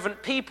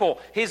servant people,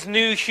 His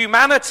new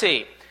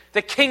humanity,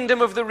 the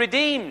kingdom of the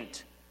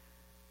redeemed.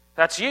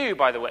 That's you,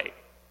 by the way.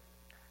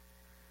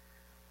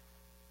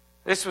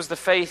 This was the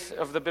faith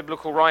of the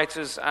biblical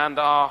writers and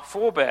our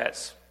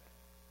forebears,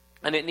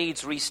 and it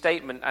needs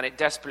restatement and it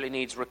desperately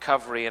needs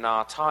recovery in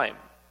our time.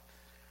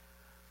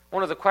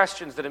 One of the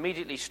questions that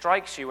immediately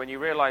strikes you when you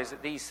realize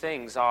that these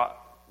things are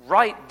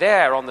right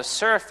there on the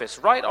surface,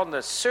 right on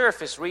the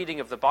surface reading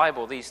of the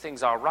Bible, these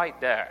things are right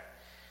there.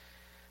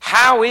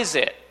 How is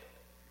it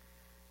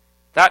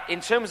that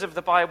in terms of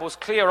the Bible's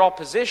clear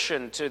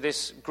opposition to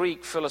this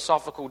Greek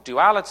philosophical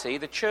duality,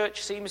 the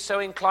church seems so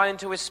inclined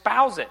to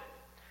espouse it?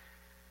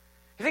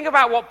 You think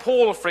about what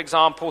Paul, for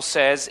example,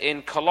 says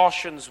in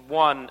Colossians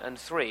 1 and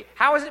 3.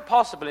 How is it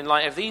possible, in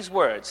light of these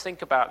words,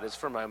 think about this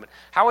for a moment,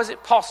 how is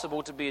it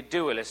possible to be a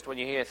dualist when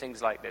you hear things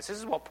like this? This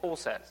is what Paul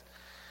says.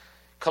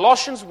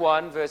 Colossians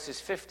 1, verses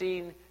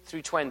 15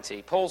 through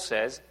 20, Paul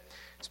says,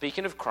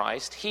 speaking of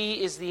Christ,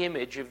 He is the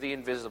image of the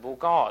invisible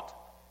God,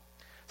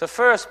 the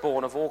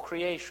firstborn of all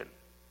creation.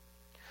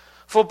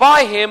 For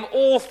by Him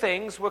all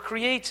things were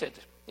created,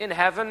 in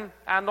heaven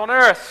and on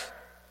earth,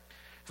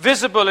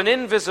 visible and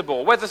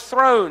invisible, whether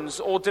thrones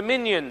or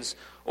dominions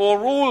or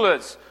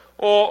rulers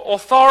or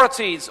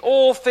authorities,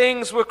 all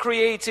things were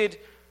created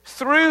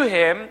through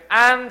Him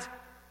and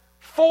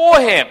for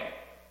Him.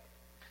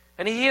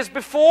 And He is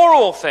before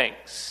all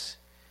things,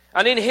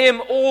 and in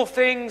Him all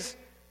things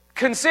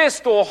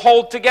consist or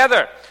hold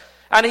together.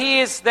 And He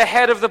is the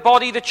head of the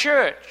body, the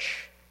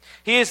church.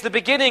 He is the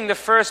beginning, the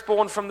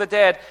firstborn from the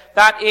dead,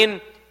 that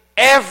in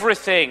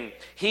everything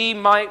He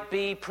might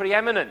be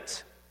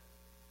preeminent.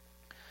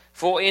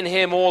 For in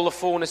Him all the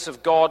fullness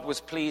of God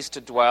was pleased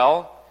to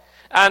dwell,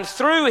 and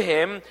through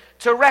Him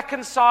to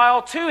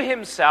reconcile to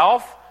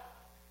Himself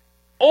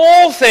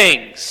all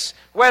things,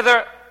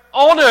 whether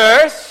on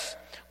earth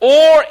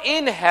or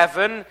in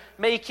heaven,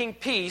 making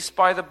peace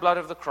by the blood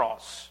of the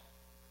cross.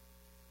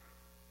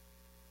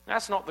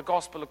 That's not the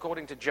gospel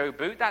according to Joe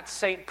Boot, that's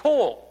St.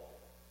 Paul,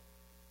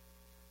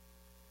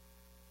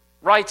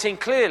 writing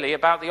clearly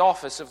about the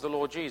office of the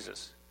Lord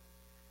Jesus.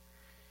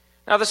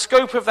 Now, the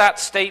scope of that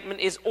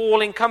statement is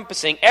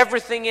all-encompassing.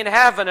 Everything in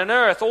heaven and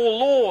earth, all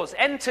laws,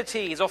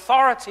 entities,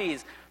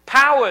 authorities,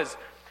 powers,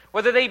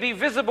 whether they be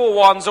visible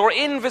ones or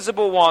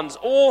invisible ones,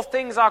 all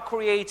things are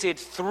created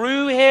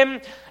through Him,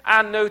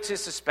 and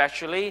notice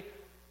especially,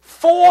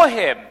 for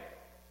Him.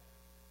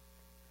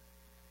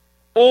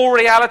 All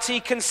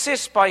reality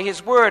consists by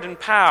His word and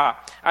power,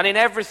 and in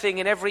everything,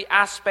 in every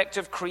aspect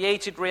of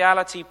created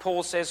reality,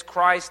 Paul says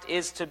Christ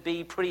is to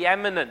be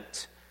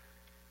preeminent.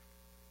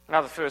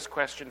 Now the first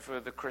question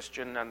for the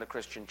Christian and the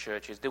Christian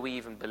church is, do we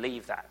even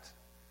believe that?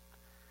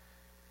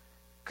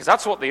 Because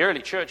that's what the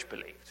early church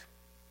believed.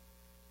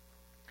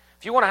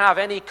 If you want to have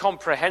any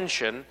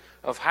comprehension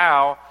of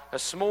how a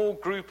small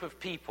group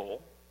of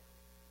people,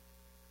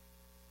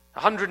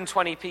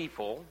 120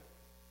 people,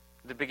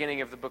 at the beginning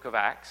of the book of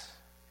Acts,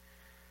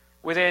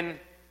 within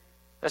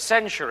a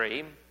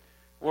century,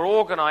 were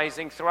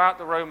organizing throughout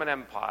the Roman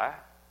Empire.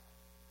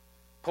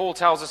 Paul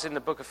tells us in the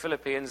book of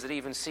Philippians that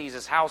even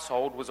Caesar's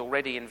household was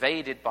already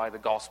invaded by the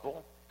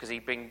gospel, because he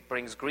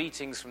brings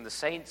greetings from the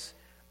saints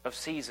of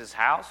Caesar's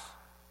house.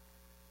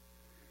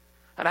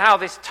 And how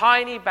this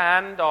tiny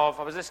band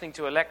of, I was listening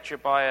to a lecture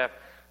by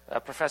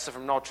a professor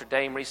from Notre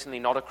Dame recently,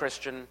 not a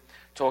Christian,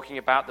 talking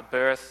about the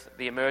birth,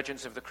 the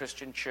emergence of the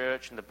Christian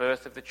church and the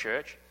birth of the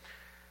church.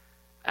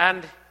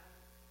 And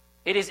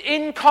it is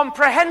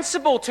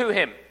incomprehensible to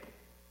him.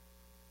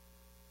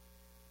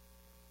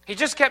 He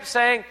just kept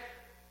saying,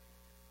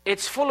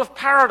 it's full of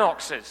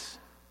paradoxes.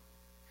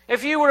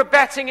 If you were a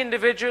betting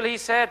individual, he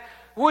said,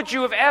 would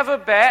you have ever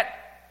bet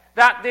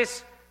that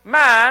this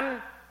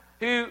man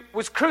who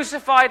was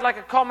crucified like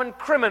a common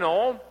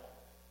criminal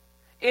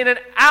in an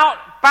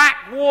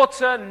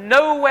backwater,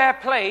 nowhere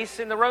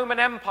place in the Roman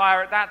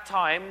Empire at that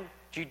time,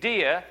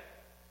 Judea,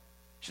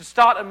 should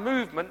start a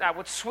movement that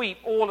would sweep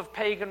all of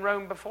pagan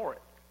Rome before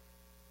it?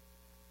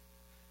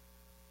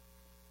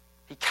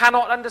 He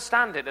cannot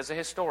understand it as a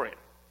historian.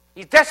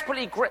 He's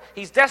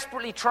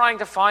desperately trying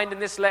to find in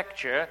this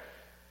lecture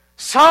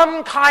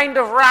some kind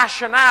of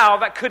rationale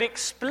that could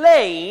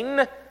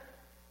explain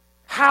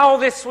how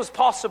this was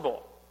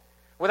possible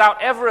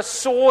without ever a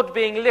sword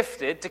being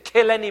lifted to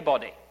kill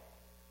anybody.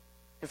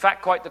 In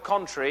fact, quite the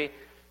contrary,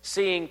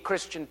 seeing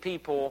Christian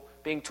people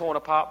being torn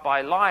apart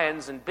by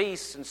lions and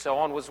beasts and so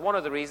on was one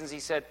of the reasons he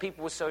said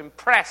people were so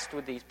impressed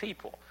with these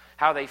people,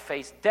 how they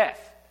faced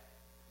death.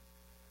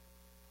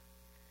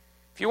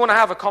 If you want to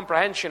have a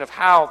comprehension of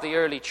how the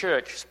early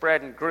church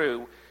spread and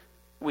grew,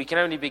 we can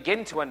only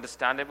begin to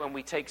understand it when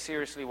we take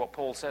seriously what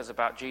Paul says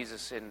about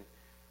Jesus in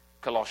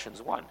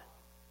Colossians 1.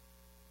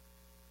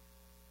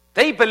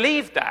 They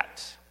believed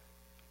that.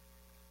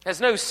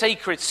 There's no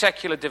sacred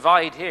secular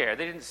divide here.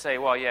 They didn't say,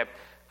 well, yeah,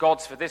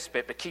 God's for this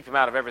bit, but keep him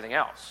out of everything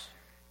else.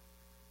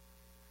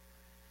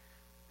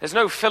 There's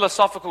no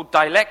philosophical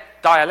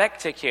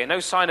dialectic here, no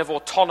sign of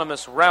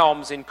autonomous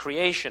realms in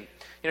creation.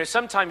 You know,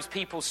 sometimes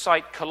people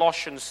cite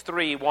Colossians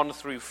 3, 1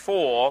 through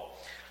 4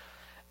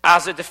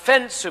 as a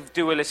defense of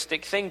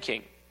dualistic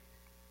thinking.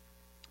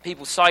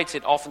 People cite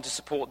it often to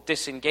support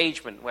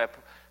disengagement, where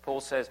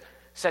Paul says,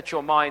 set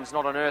your minds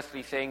not on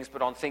earthly things,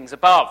 but on things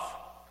above.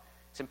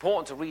 It's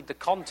important to read the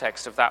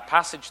context of that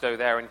passage, though,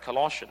 there in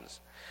Colossians.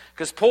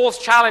 Because Paul's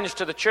challenge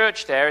to the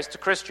church there, is to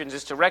Christians,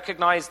 is to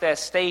recognize their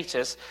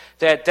status,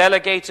 their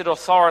delegated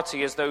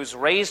authority as those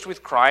raised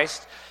with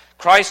Christ,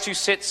 Christ who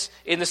sits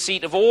in the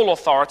seat of all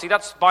authority.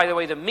 That's, by the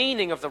way, the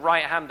meaning of the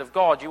right hand of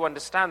God. You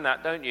understand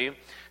that, don't you?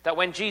 That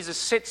when Jesus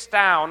sits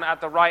down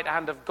at the right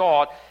hand of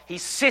God,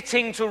 he's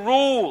sitting to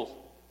rule.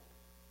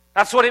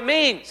 That's what it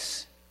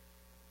means.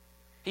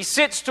 He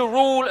sits to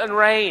rule and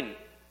reign.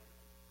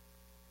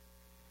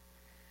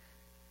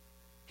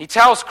 He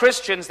tells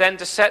Christians then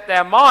to set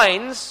their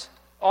minds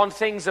on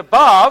things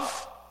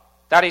above,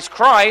 that is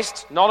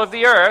Christ, not of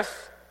the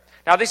earth.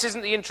 Now, this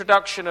isn't the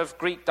introduction of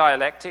Greek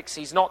dialectics.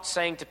 He's not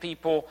saying to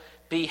people,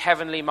 be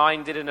heavenly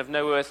minded and of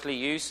no earthly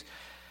use.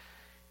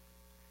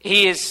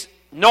 He is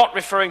not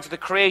referring to the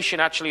creation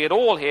actually at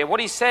all here. What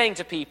he's saying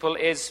to people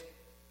is,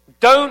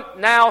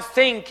 don't now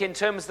think in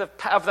terms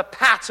of the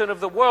pattern of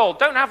the world.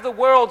 Don't have the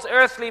world's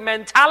earthly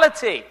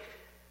mentality.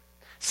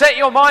 Set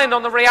your mind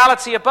on the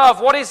reality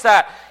above. What is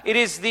that? It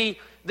is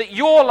that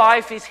your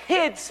life is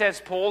hid, says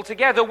Paul,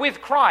 together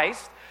with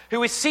Christ,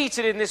 who is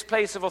seated in this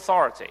place of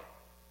authority.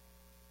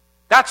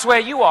 That's where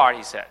you are,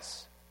 he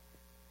says.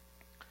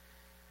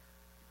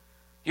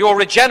 Your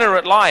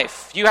regenerate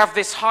life. You have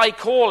this high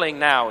calling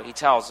now, he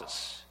tells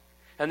us.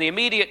 And the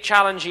immediate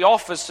challenge he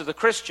offers to the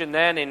Christian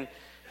then in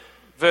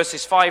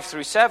verses 5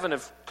 through 7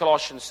 of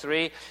Colossians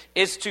 3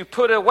 is to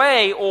put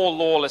away all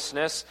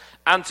lawlessness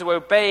and to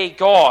obey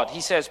God. He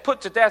says,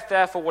 put to death,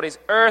 therefore, what is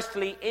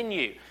earthly in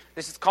you.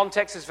 This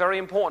context is very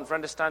important for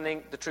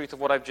understanding the truth of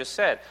what I've just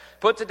said.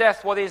 Put to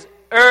death what is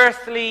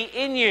earthly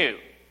in you.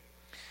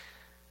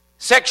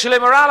 Sexual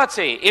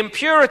immorality,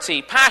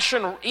 impurity,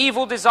 passion,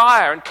 evil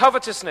desire, and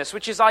covetousness,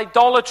 which is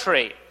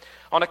idolatry.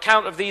 On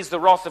account of these, the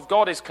wrath of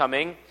God is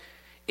coming.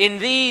 In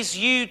these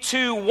you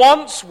too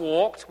once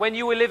walked when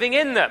you were living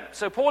in them.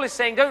 So Paul is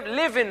saying, don't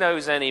live in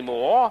those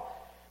anymore.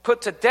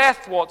 Put to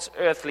death what's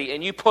earthly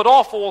in you. Put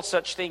off all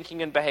such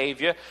thinking and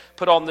behavior.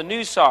 Put on the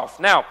new self.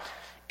 Now,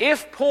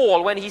 if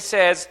Paul, when he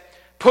says,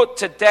 put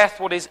to death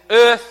what is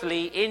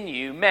earthly in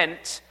you,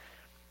 meant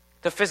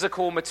the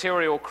physical,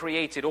 material,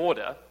 created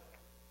order,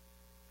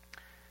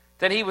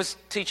 then he was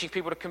teaching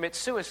people to commit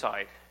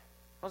suicide,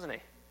 wasn't he?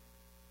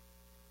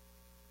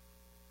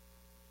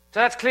 So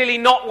that's clearly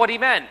not what he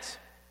meant.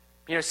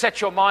 You know, set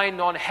your mind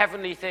on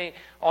heavenly things,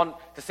 on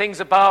the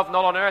things above,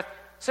 not on earth.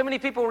 So many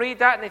people read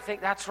that and they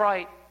think, that's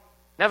right.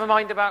 Never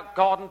mind about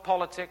God and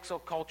politics or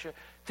culture.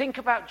 Think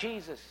about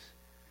Jesus.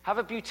 Have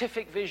a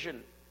beatific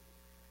vision.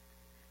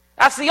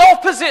 That's the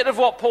opposite of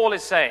what Paul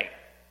is saying.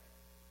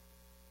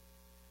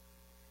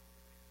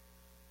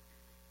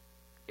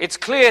 It's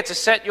clear to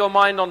set your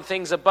mind on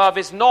things above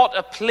is not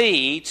a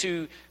plea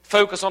to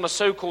focus on a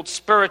so-called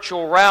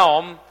spiritual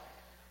realm,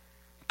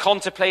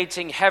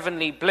 contemplating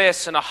heavenly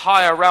bliss and a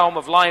higher realm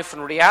of life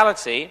and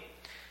reality,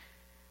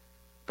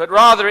 but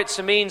rather it's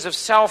a means of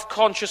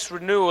self-conscious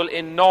renewal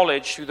in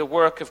knowledge through the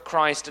work of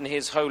Christ and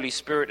his Holy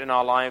Spirit in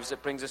our lives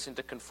that brings us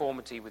into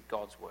conformity with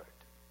God's word.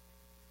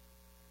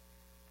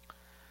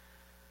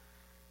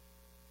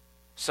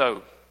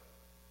 So,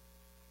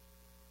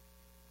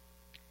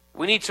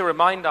 we need to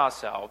remind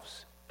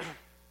ourselves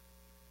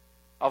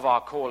of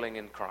our calling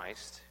in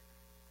Christ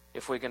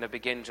if we're going to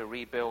begin to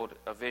rebuild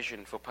a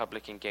vision for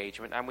public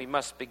engagement, and we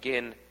must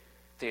begin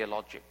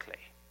theologically.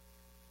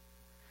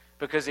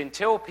 Because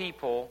until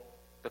people,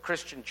 the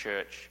Christian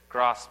church,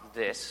 grasp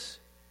this,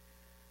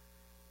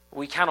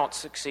 We cannot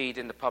succeed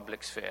in the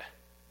public sphere,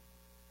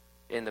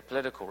 in the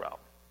political realm.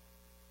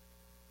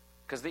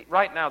 Because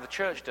right now the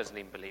church doesn't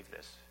even believe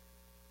this,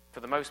 for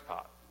the most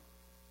part,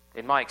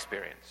 in my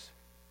experience.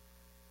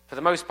 For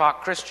the most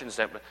part, Christians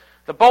don't.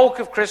 The bulk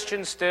of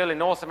Christians still in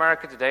North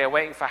America today are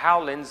waiting for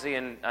Hal Lindsey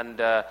and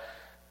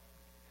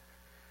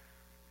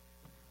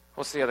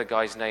what's the other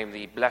guy's name,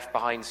 the Left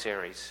Behind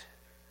series?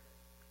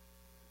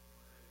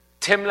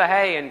 Tim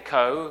LaHaye and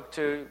co.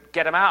 to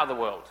get them out of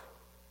the world.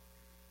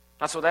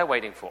 That's what they're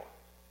waiting for.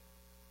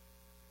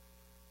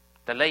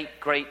 The late,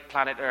 great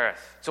planet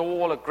Earth. It's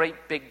all a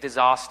great big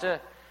disaster,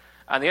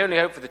 and the only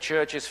hope for the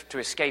church is to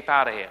escape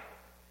out of here.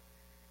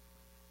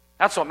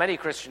 That's what many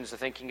Christians are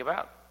thinking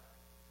about.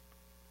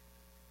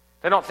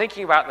 They're not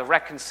thinking about the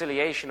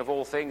reconciliation of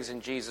all things in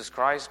Jesus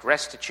Christ,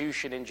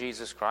 restitution in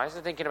Jesus Christ.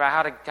 They're thinking about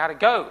how to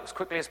go as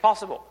quickly as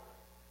possible,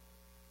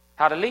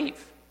 how to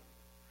leave.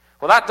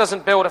 Well, that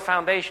doesn't build a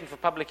foundation for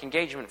public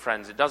engagement,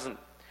 friends. It doesn't.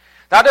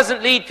 That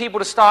doesn't lead people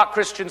to start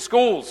Christian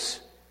schools,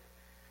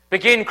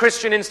 begin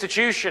Christian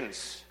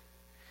institutions,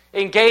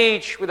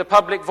 engage with a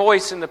public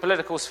voice in the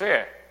political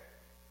sphere.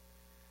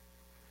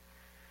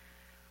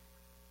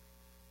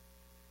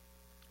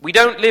 We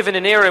don't live in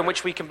an era in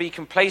which we can be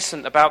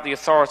complacent about the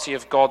authority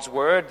of God's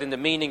word, in the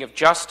meaning of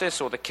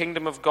justice or the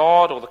kingdom of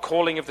God or the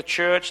calling of the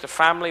church, the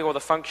family or the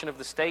function of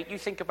the state. You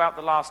think about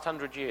the last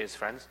 100 years,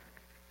 friends.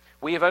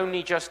 We have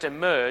only just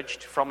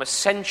emerged from a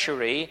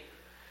century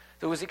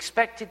that was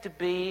expected to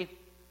be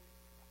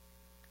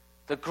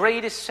the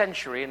greatest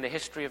century in the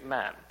history of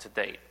man to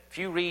date. If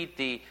you read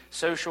the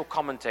social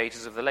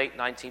commentators of the late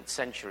 19th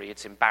century,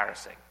 it's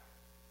embarrassing.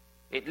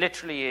 It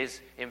literally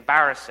is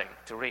embarrassing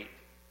to read.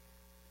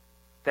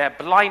 Their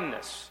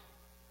blindness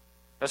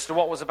as to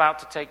what was about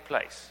to take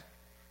place.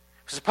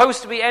 We're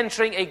supposed to be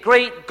entering a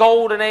great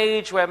golden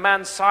age where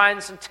man's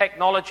science and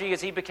technology,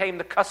 as he became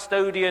the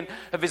custodian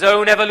of his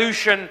own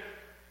evolution,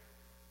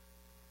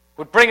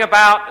 would bring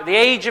about the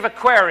age of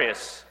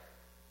Aquarius,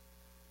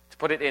 to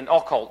put it in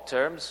occult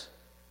terms,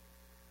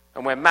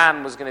 and where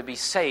man was going to be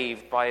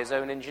saved by his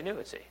own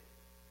ingenuity.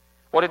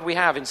 What did we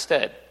have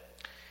instead?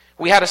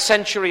 We had a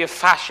century of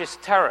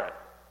fascist terror,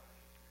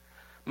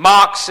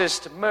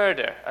 Marxist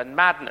murder and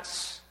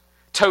madness,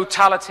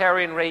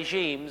 totalitarian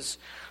regimes,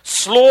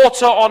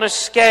 slaughter on a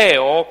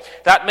scale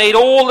that made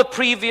all the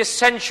previous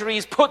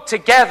centuries put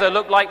together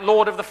look like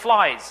Lord of the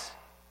Flies.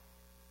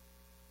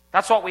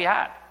 That's what we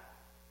had.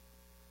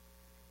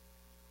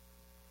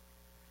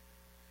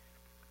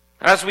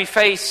 As we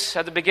face,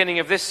 at the beginning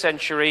of this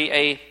century,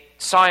 a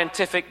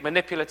scientific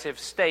manipulative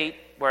state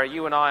where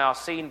you and I are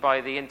seen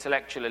by the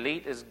intellectual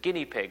elite as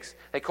guinea pigs.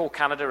 They call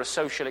Canada a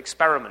social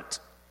experiment.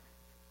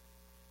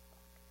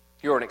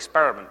 You're an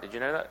experiment, did you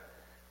know that?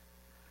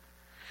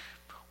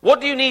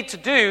 What do you need to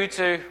do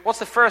what's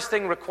the first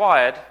thing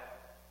required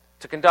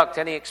to conduct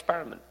any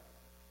experiment?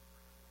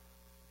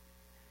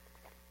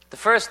 The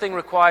first thing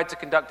required to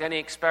conduct any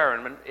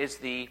experiment is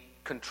the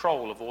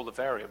control of all the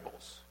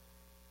variables.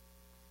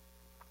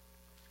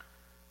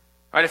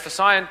 Right, if a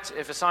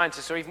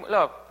scientist, or even,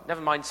 look,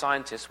 never mind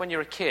scientists, when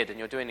you're a kid and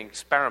you're doing an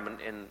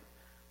experiment in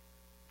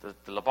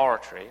the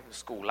laboratory, the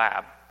school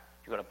lab,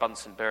 you've got a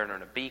Bunsen burner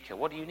and a beaker,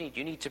 what do you need?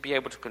 You need to be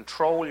able to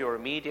control your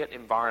immediate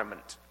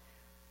environment.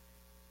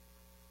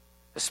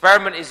 The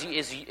experiment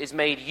is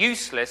made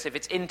useless if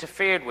it's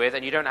interfered with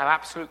and you don't have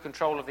absolute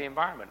control of the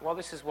environment. Well,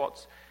 this is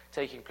what's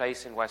taking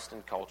place in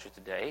Western culture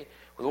today,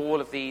 with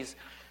all of these,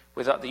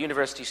 with the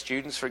university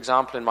students, for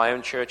example, in my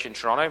own church in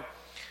Toronto.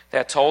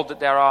 They're told that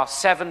there are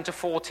 7 to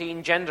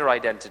 14 gender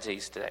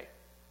identities today.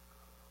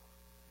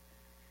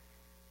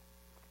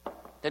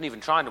 They're not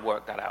even trying to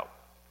work that out.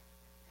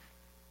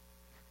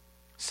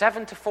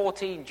 7 to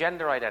 14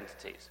 gender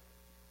identities.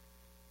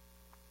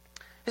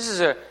 This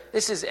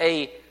is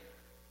a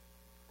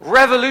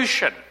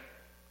revolution.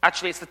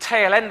 Actually, it's the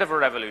tail end of a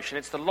revolution.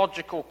 It's the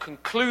logical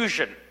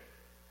conclusion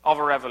of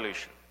a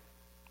revolution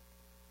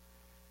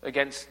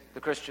against the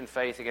Christian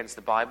faith, against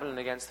the Bible, and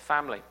against the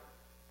family,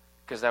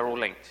 because they're all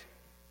linked.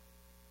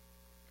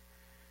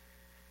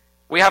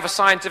 We have a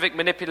scientific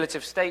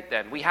manipulative state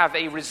then. We have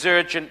a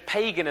resurgent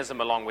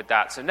paganism along with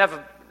that. So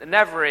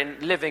never in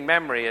living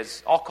memory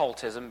has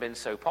occultism been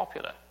so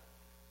popular.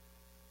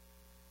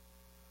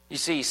 You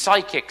see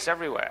psychics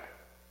everywhere,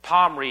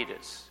 palm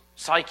readers,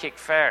 psychic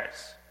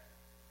fairs.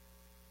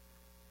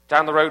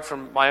 Down the road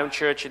from my own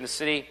church in the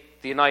city,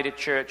 the United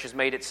Church has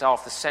made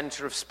itself the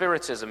center of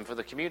spiritism for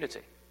the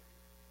community.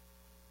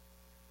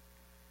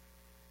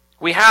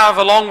 We have,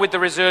 along with the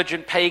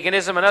resurgent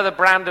paganism, another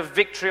brand of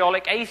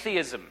vitriolic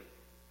atheism,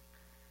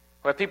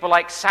 where people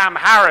like Sam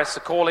Harris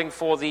are calling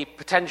for the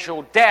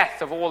potential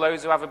death of all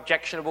those who have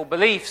objectionable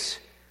beliefs.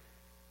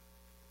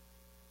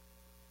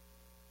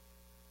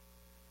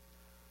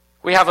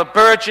 We have a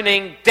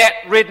burgeoning,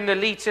 debt-ridden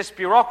elitist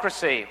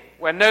bureaucracy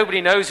where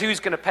nobody knows who's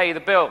going to pay the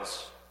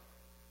bills.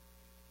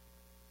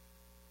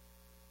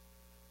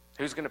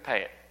 Who's going to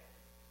pay it?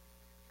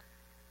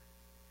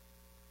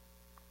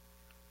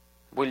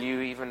 Will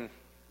you even,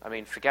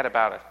 forget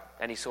about it,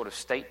 any sort of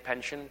state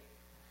pension?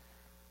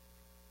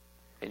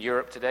 in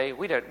Europe today.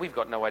 We've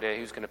got no idea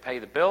who's going to pay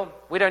the bill.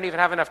 We don't even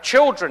have enough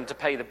children to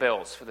pay the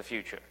bills for the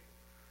future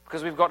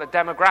because we've got a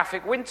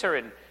demographic winter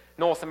in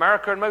North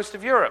America and most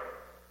of Europe.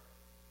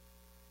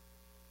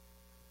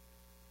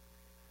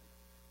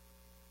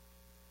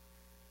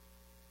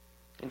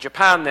 In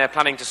Japan, they're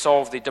planning to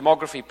solve the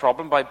demography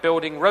problem by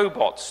building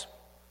robots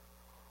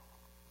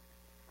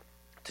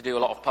to do a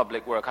lot of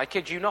public work. I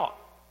kid you not.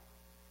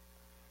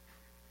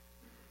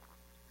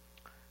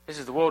 This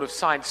is the world of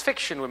science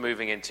fiction we're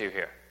moving into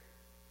here.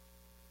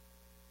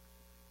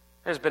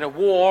 There's been a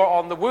war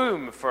on the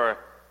womb for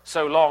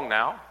so long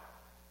now.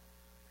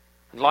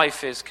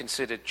 Life is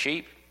considered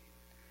cheap.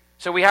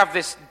 So we have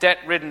this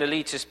debt-ridden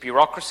elitist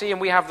bureaucracy, and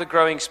we have the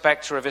growing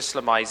spectre of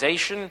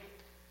Islamization.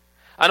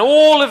 And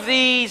all of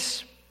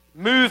these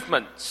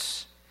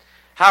movements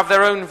have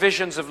their own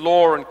visions of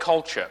law and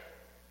culture,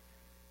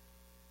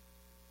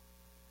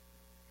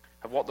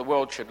 of what the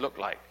world should look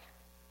like.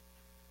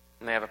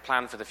 And they have a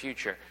plan for the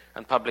future,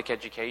 and public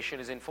education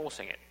is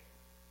enforcing it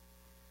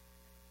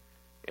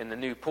in the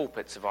new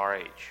pulpits of our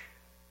age.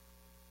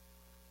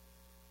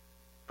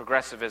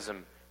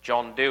 Progressivism,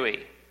 John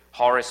Dewey,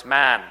 Horace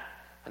Mann,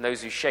 and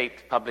those who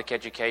shaped public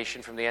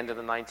education from the end of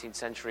the 19th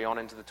century on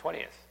into the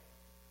 20th.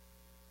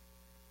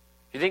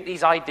 Do you think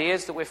these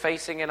ideas that we're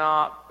facing in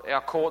our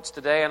courts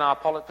today and our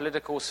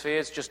political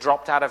spheres just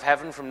dropped out of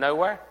heaven from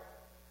nowhere?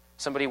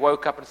 Somebody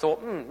woke up and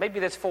thought, maybe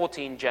there's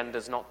 14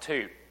 genders, not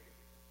 2.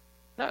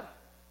 No.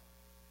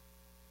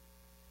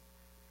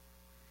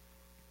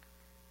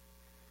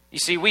 You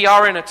see, we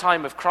are in a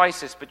time of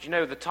crisis, but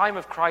the time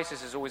of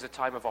crisis is always a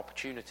time of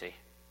opportunity.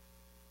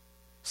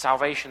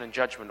 Salvation and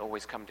judgment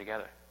always come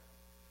together.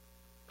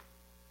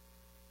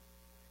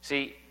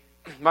 See,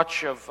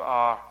 much of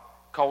our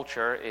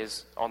culture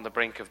is on the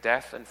brink of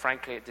death, and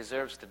frankly, it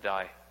deserves to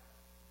die.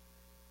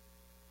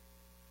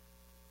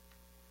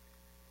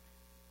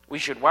 We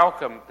should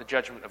welcome the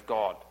judgment of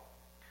God,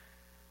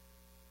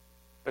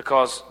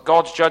 because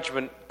God's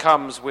judgment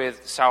comes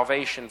with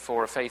salvation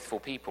for a faithful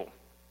people.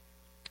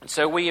 And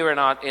so we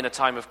are in a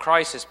time of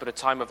crisis, but a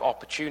time of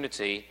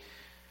opportunity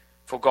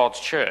for God's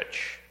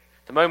church.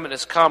 The moment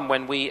has come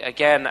when we,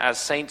 again, as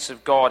saints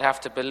of God,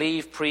 have to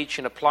believe, preach,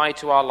 and apply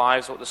to our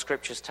lives what the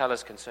Scriptures tell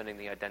us concerning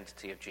the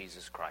identity of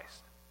Jesus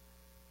Christ.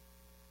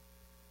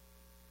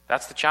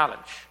 That's the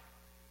challenge.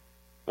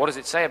 What does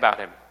it say about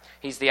him?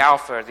 He's the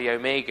Alpha, the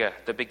Omega,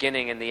 the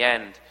beginning and the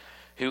end,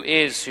 who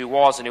is, who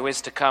was, and who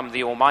is to come,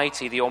 the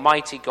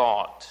Almighty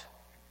God.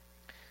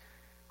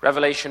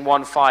 Revelation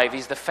 1:5,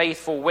 he's the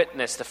faithful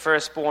witness, the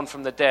firstborn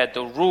from the dead,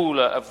 the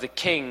ruler of the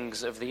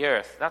kings of the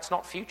earth. That's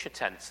not future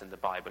tense in the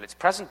Bible. It's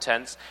present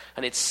tense,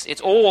 and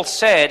it's all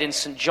said in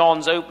St.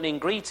 John's opening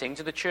greeting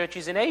to the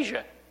churches in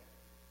Asia.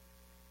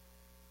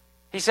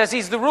 He says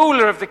he's the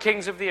ruler of the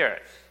kings of the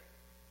earth.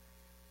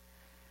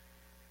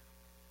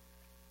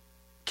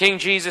 King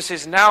Jesus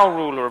is now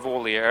ruler of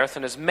all the earth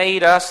and has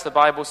made us, the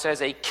Bible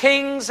says, a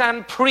kings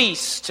and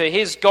priests to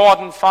his God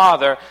and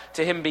Father.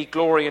 To him be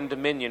glory and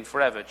dominion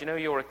forever. Do you know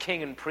you're a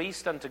king and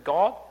priest unto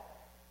God?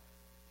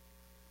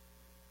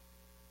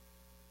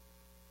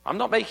 I'm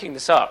not making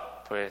this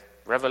up.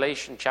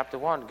 Revelation chapter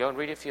 1. Go and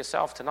read it for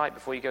yourself tonight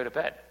before you go to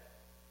bed.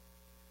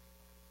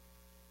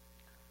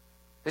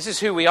 This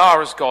is who we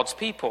are as God's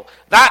people.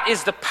 That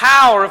is the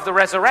power of the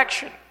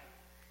resurrection.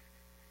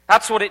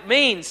 That's what it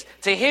means.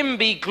 To him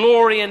be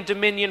glory and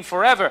dominion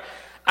forever.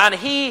 And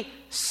he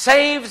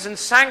saves and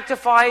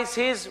sanctifies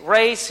his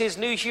race, his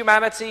new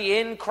humanity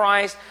in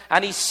Christ,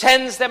 and he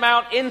sends them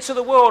out into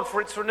the world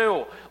for its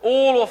renewal.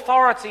 All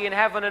authority in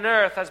heaven and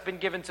earth has been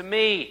given to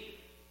me,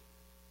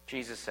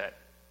 Jesus said.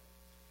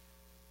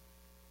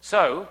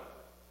 So,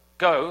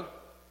 go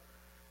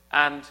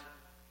and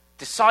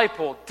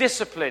disciple,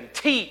 discipline,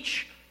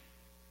 teach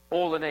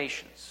all the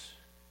nations.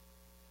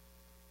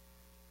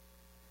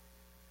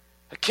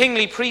 A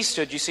kingly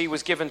priesthood, you see,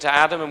 was given to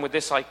Adam, and with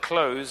this I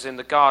close, in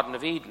the Garden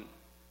of Eden.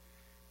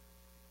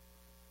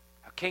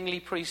 A kingly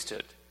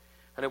priesthood,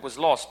 and it was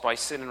lost by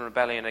sin and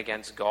rebellion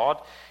against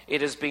God. It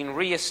has been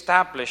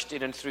re-established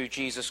in and through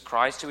Jesus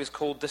Christ, who is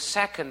called the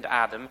second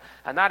Adam,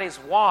 and that is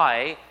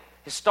why,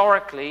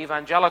 historically,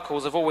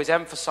 evangelicals have always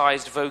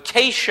emphasized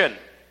vocation.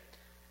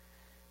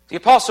 The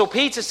Apostle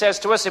Peter says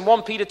to us in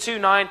 1 Peter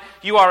 2:9,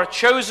 you are a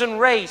chosen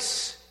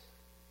race,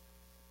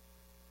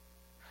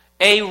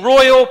 a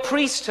royal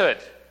priesthood,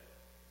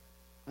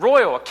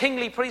 a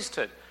kingly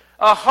priesthood,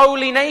 a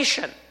holy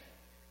nation.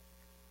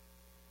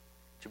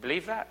 Do you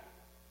believe that?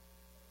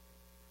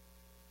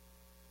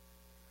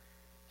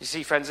 You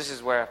see, friends, this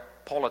is where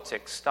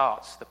politics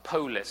starts. The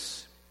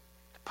polis.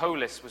 The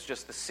polis was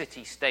just the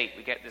city-state.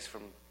 We get this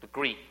from the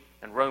Greek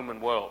and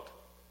Roman world.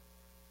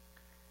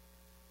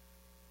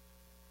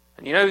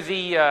 And you know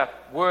the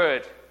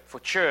word for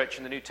church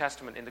in the New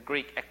Testament in the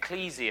Greek,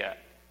 ecclesia,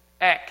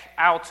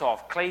 out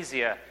of,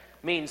 ecclesia,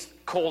 means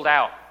called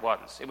out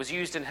ones. It was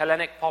used in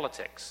Hellenic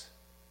politics.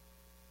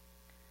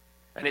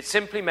 And it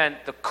simply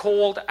meant the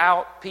called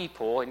out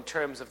people in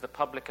terms of the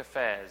public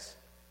affairs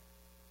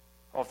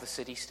of the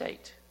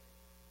city-state.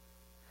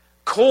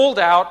 Called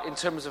out in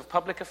terms of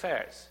public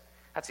affairs.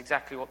 That's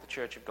exactly what the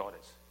church of God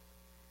is.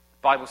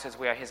 The Bible says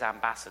we are his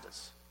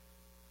ambassadors.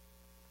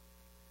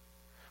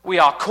 We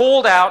are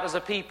called out as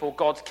a people,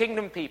 God's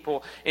kingdom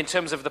people, in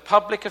terms of the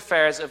public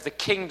affairs of the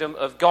kingdom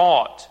of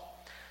God.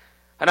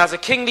 And as a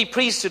kingly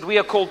priesthood, we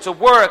are called to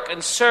work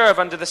and serve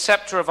under the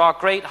scepter of our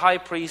great high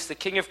priest, the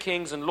King of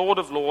kings and Lord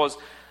of lords,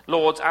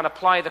 and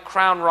apply the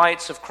crown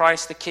rights of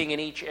Christ the King in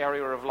each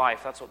area of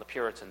life. That's what the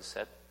Puritans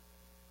said.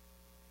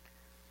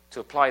 To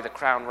apply the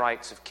crown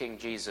rights of King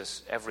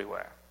Jesus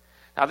everywhere.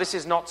 Now, this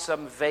is not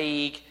some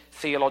vague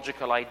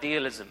theological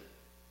idealism.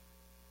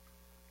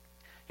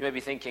 You may be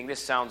thinking,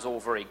 this sounds all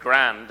very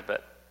grand,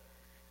 but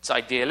it's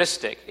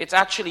idealistic. It's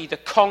actually the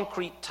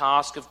concrete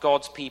task of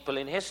God's people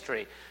in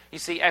history. You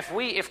see,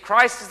 if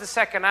Christ is the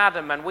second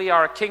Adam and we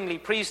are a kingly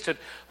priesthood,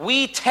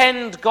 we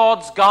tend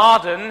God's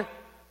garden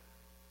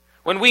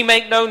when we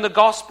make known the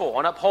gospel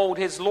and uphold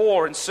his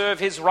law and serve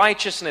his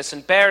righteousness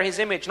and bear his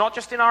image, not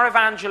just in our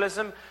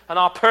evangelism and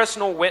our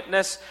personal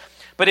witness,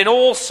 but in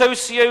all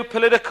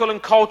socio-political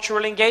and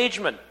cultural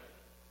engagement.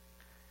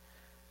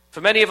 For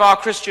many of our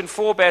Christian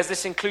forebears,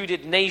 this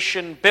included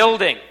nation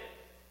building.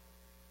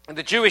 And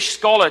the Jewish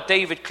scholar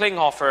David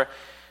Klinghoffer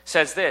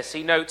says this.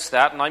 He notes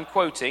that, and I'm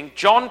quoting,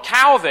 John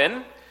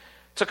Calvin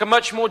took a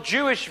much more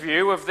Jewish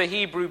view of the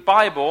Hebrew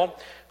Bible,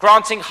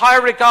 granting high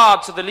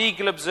regard to the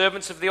legal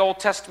observance of the Old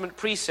Testament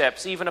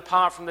precepts, even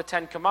apart from the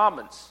Ten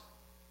Commandments.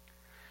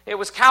 It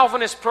was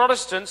Calvinist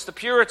Protestants, the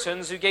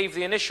Puritans, who gave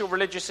the initial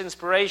religious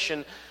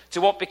inspiration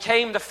to what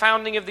became the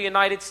founding of the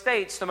United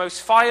States, the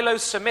most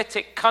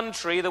philo-Semitic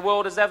country the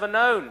world has ever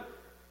known.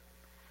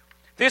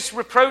 This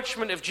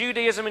rapprochement of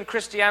Judaism and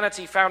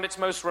Christianity found its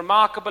most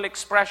remarkable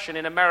expression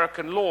in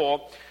American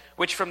law,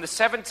 which from the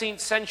 17th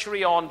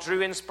century on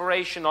drew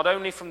inspiration not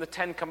only from the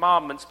Ten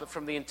Commandments, but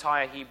from the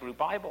entire Hebrew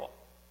Bible.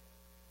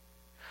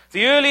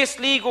 The earliest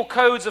legal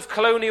codes of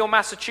colonial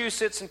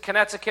Massachusetts and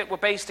Connecticut were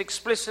based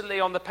explicitly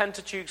on the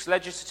Pentateuch's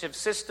legislative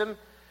system.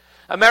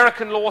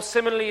 American law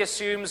similarly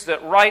assumes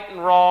that right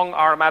and wrong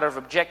are a matter of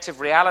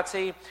objective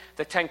reality.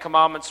 The Ten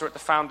Commandments are at the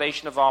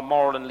foundation of our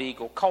moral and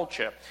legal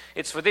culture.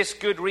 It's for this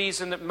good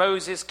reason that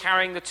Moses,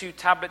 carrying the 2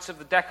 tablets of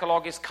the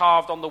Decalogue, is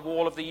carved on the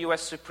wall of the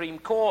U.S. Supreme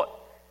Court.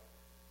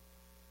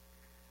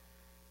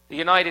 The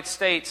United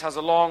States has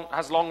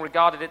long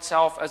regarded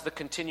itself as the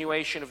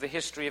continuation of the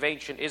history of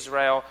ancient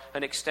Israel,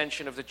 an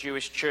extension of the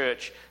Jewish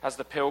church, as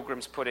the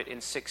Pilgrims put it in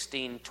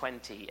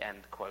 1620,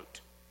 end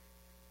quote.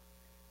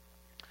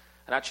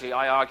 And actually,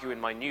 I argue in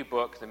my new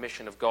book, The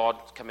Mission of God,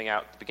 coming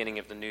out at the beginning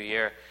of the new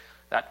year,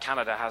 that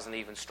Canada has an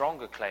even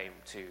stronger claim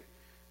to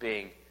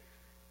being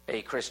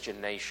a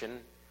Christian nation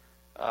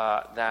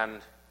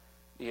than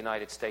the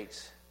United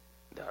States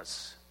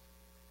does.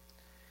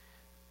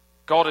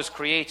 God has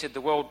created the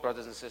world,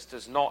 brothers and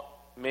sisters, not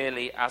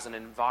merely as an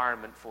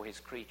environment for his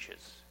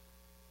creatures.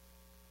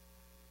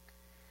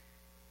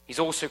 He's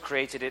also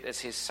created it as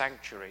his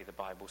sanctuary, the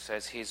Bible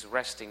says, his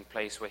resting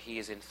place where he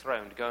is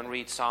enthroned. Go and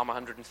read Psalm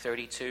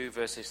 132,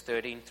 verses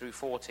 13 through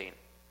 14.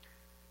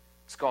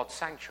 It's God's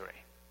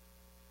sanctuary.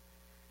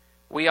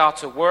 We are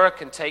to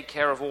work and take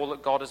care of all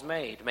that God has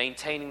made,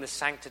 maintaining the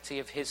sanctity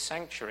of his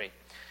sanctuary.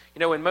 You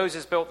know, when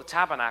Moses built the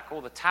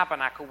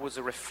tabernacle was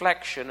a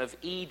reflection of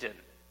Eden.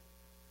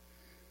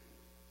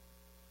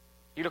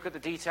 You look at the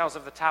details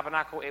of the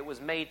tabernacle, it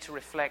was made to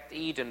reflect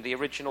Eden, the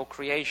original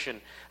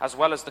creation, as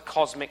well as the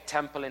cosmic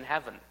temple in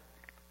heaven,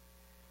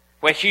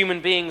 where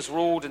human beings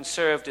ruled and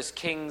served as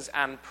kings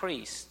and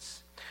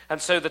priests.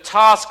 And so the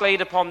task laid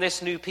upon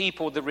this new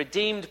people, the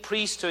redeemed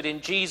priesthood in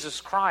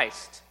Jesus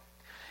Christ,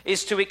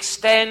 is to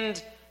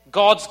extend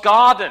God's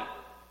garden,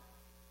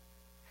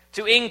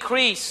 to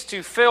increase,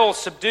 to fill,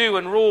 subdue,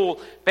 and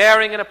rule,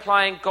 bearing and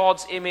applying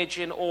God's image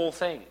in all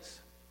things.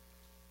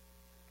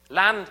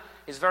 Land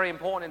is very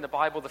important in the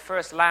Bible. The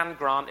first land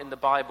grant in the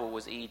Bible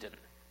was Eden,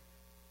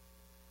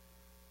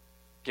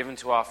 given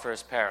to our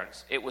first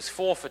parents. It was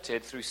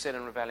forfeited through sin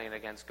and rebellion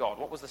against God.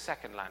 What was the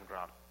second land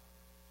grant?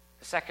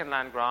 The second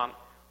land grant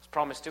was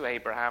promised to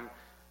Abraham,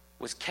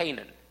 was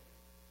Canaan.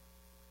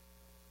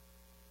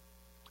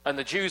 And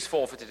the Jews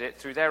forfeited it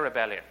through their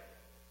rebellion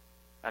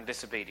and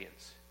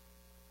disobedience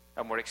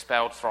and were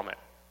expelled from it.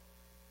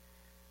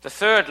 The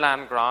third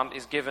land grant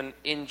is given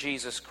in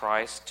Jesus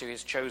Christ to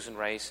his chosen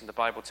race, and the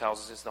Bible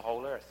tells us it's the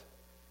whole earth.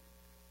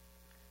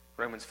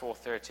 Romans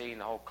 4:13,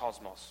 the whole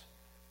cosmos.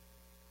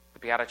 The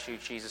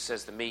Beatitude, Jesus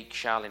says, the meek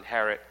shall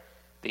inherit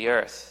the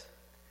earth.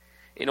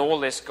 In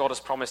all this, God has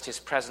promised his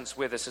presence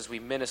with us as we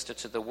minister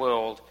to the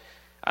world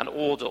and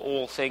order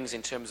all things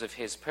in terms of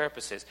his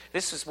purposes.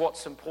 This is what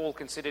St. Paul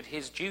considered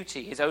his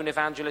duty, his own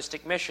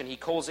evangelistic mission. He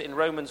calls it in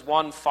Romans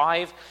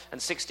 1:5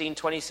 and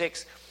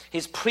 16:26,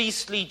 his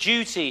priestly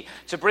duty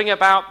to bring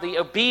about the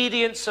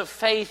obedience of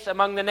faith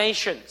among the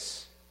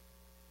nations.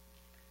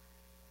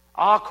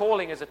 Our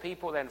calling as a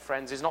people then,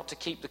 friends, is not to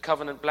keep the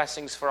covenant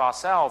blessings for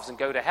ourselves and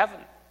go to heaven.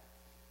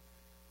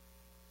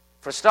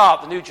 For a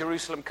start, the New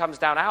Jerusalem comes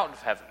down out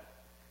of heaven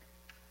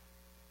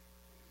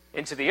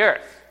into the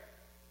earth.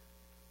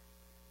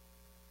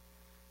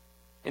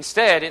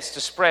 Instead, it's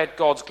to spread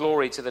God's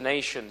glory to the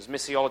nations.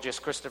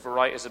 Missiologist Christopher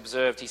Wright has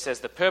observed, he says,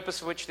 the purpose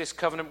for which this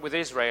covenant with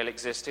Israel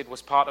existed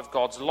was part of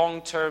God's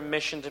long-term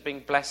mission to bring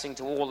blessing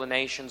to all the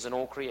nations and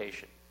all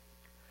creation.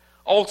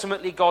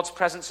 Ultimately, God's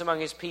presence among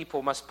his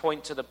people must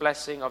point to the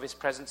blessing of his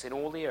presence in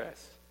all the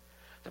earth.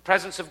 The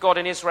presence of God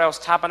in Israel's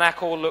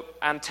tabernacle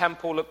and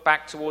temple look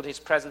back toward his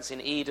presence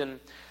in Eden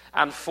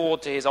and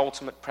forward to his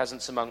ultimate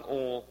presence among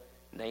all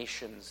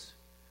nations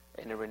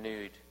in a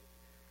renewed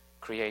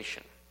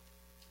creation.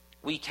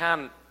 We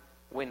can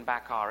win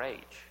back our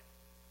age.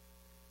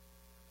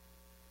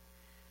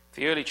 If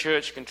the early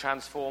church can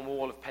transform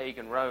all of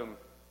pagan Rome,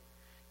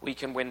 we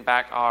can win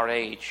back our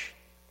age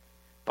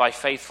by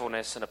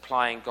faithfulness and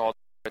applying God's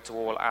word to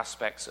all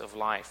aspects of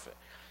life.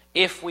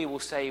 If we will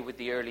say with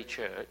the early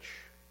church,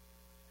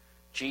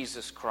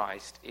 Jesus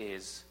Christ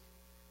is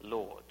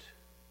Lord,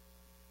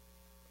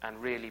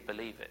 and really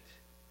believe it,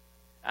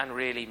 and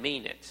really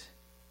mean it.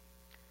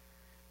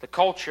 The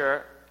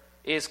culture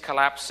is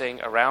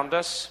collapsing around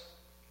us.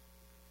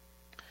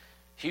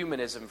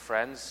 Humanism,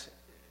 friends,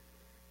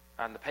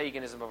 and the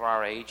paganism of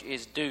our age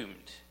is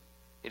doomed.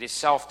 It is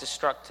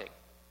self-destructing.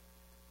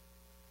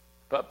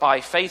 But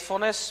by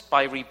faithfulness,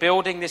 by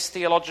rebuilding this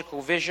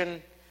theological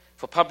vision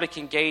for public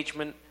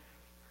engagement,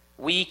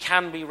 we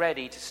can be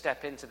ready to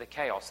step into the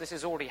chaos. This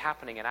is already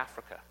happening in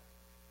Africa.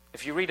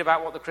 If you read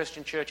about what the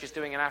Christian church is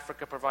doing in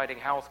Africa, providing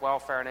health,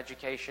 welfare, and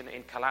education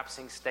in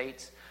collapsing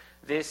states,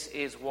 this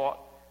is what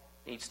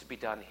needs to be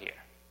done here.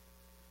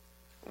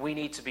 We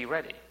need to be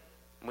ready.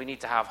 We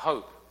need to have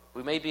hope.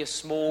 We may be a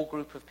small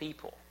group of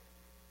people.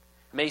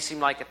 It may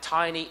seem like a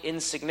tiny,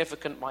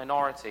 insignificant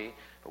minority,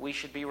 but we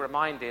should be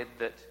reminded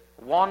that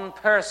one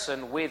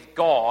person with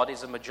God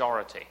is a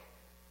majority.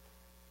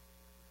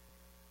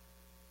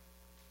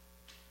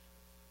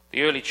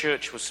 The early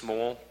church was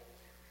small,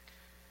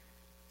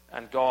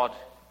 and God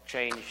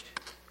changed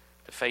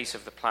the face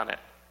of the planet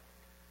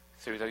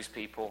through those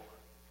people.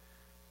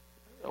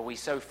 Are we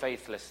so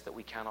faithless that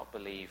we cannot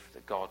believe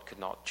that God could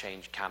not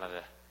change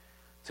Canada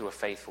through a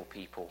faithful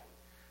people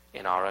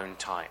in our own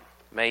time?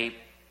 May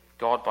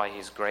God, by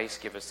his grace,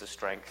 give us the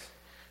strength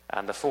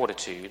and the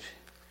fortitude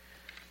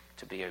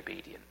to be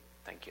obedient.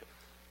 Thank you.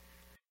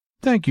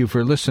 Thank you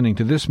for listening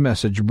to this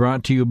message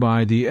brought to you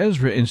by the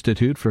Ezra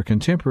Institute for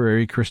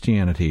Contemporary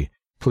Christianity.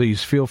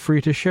 Please feel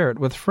free to share it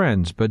with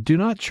friends, but do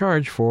not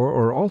charge for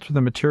or alter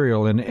the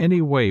material in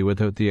any way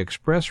without the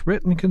express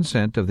written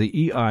consent of the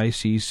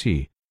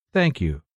EICC. Thank you.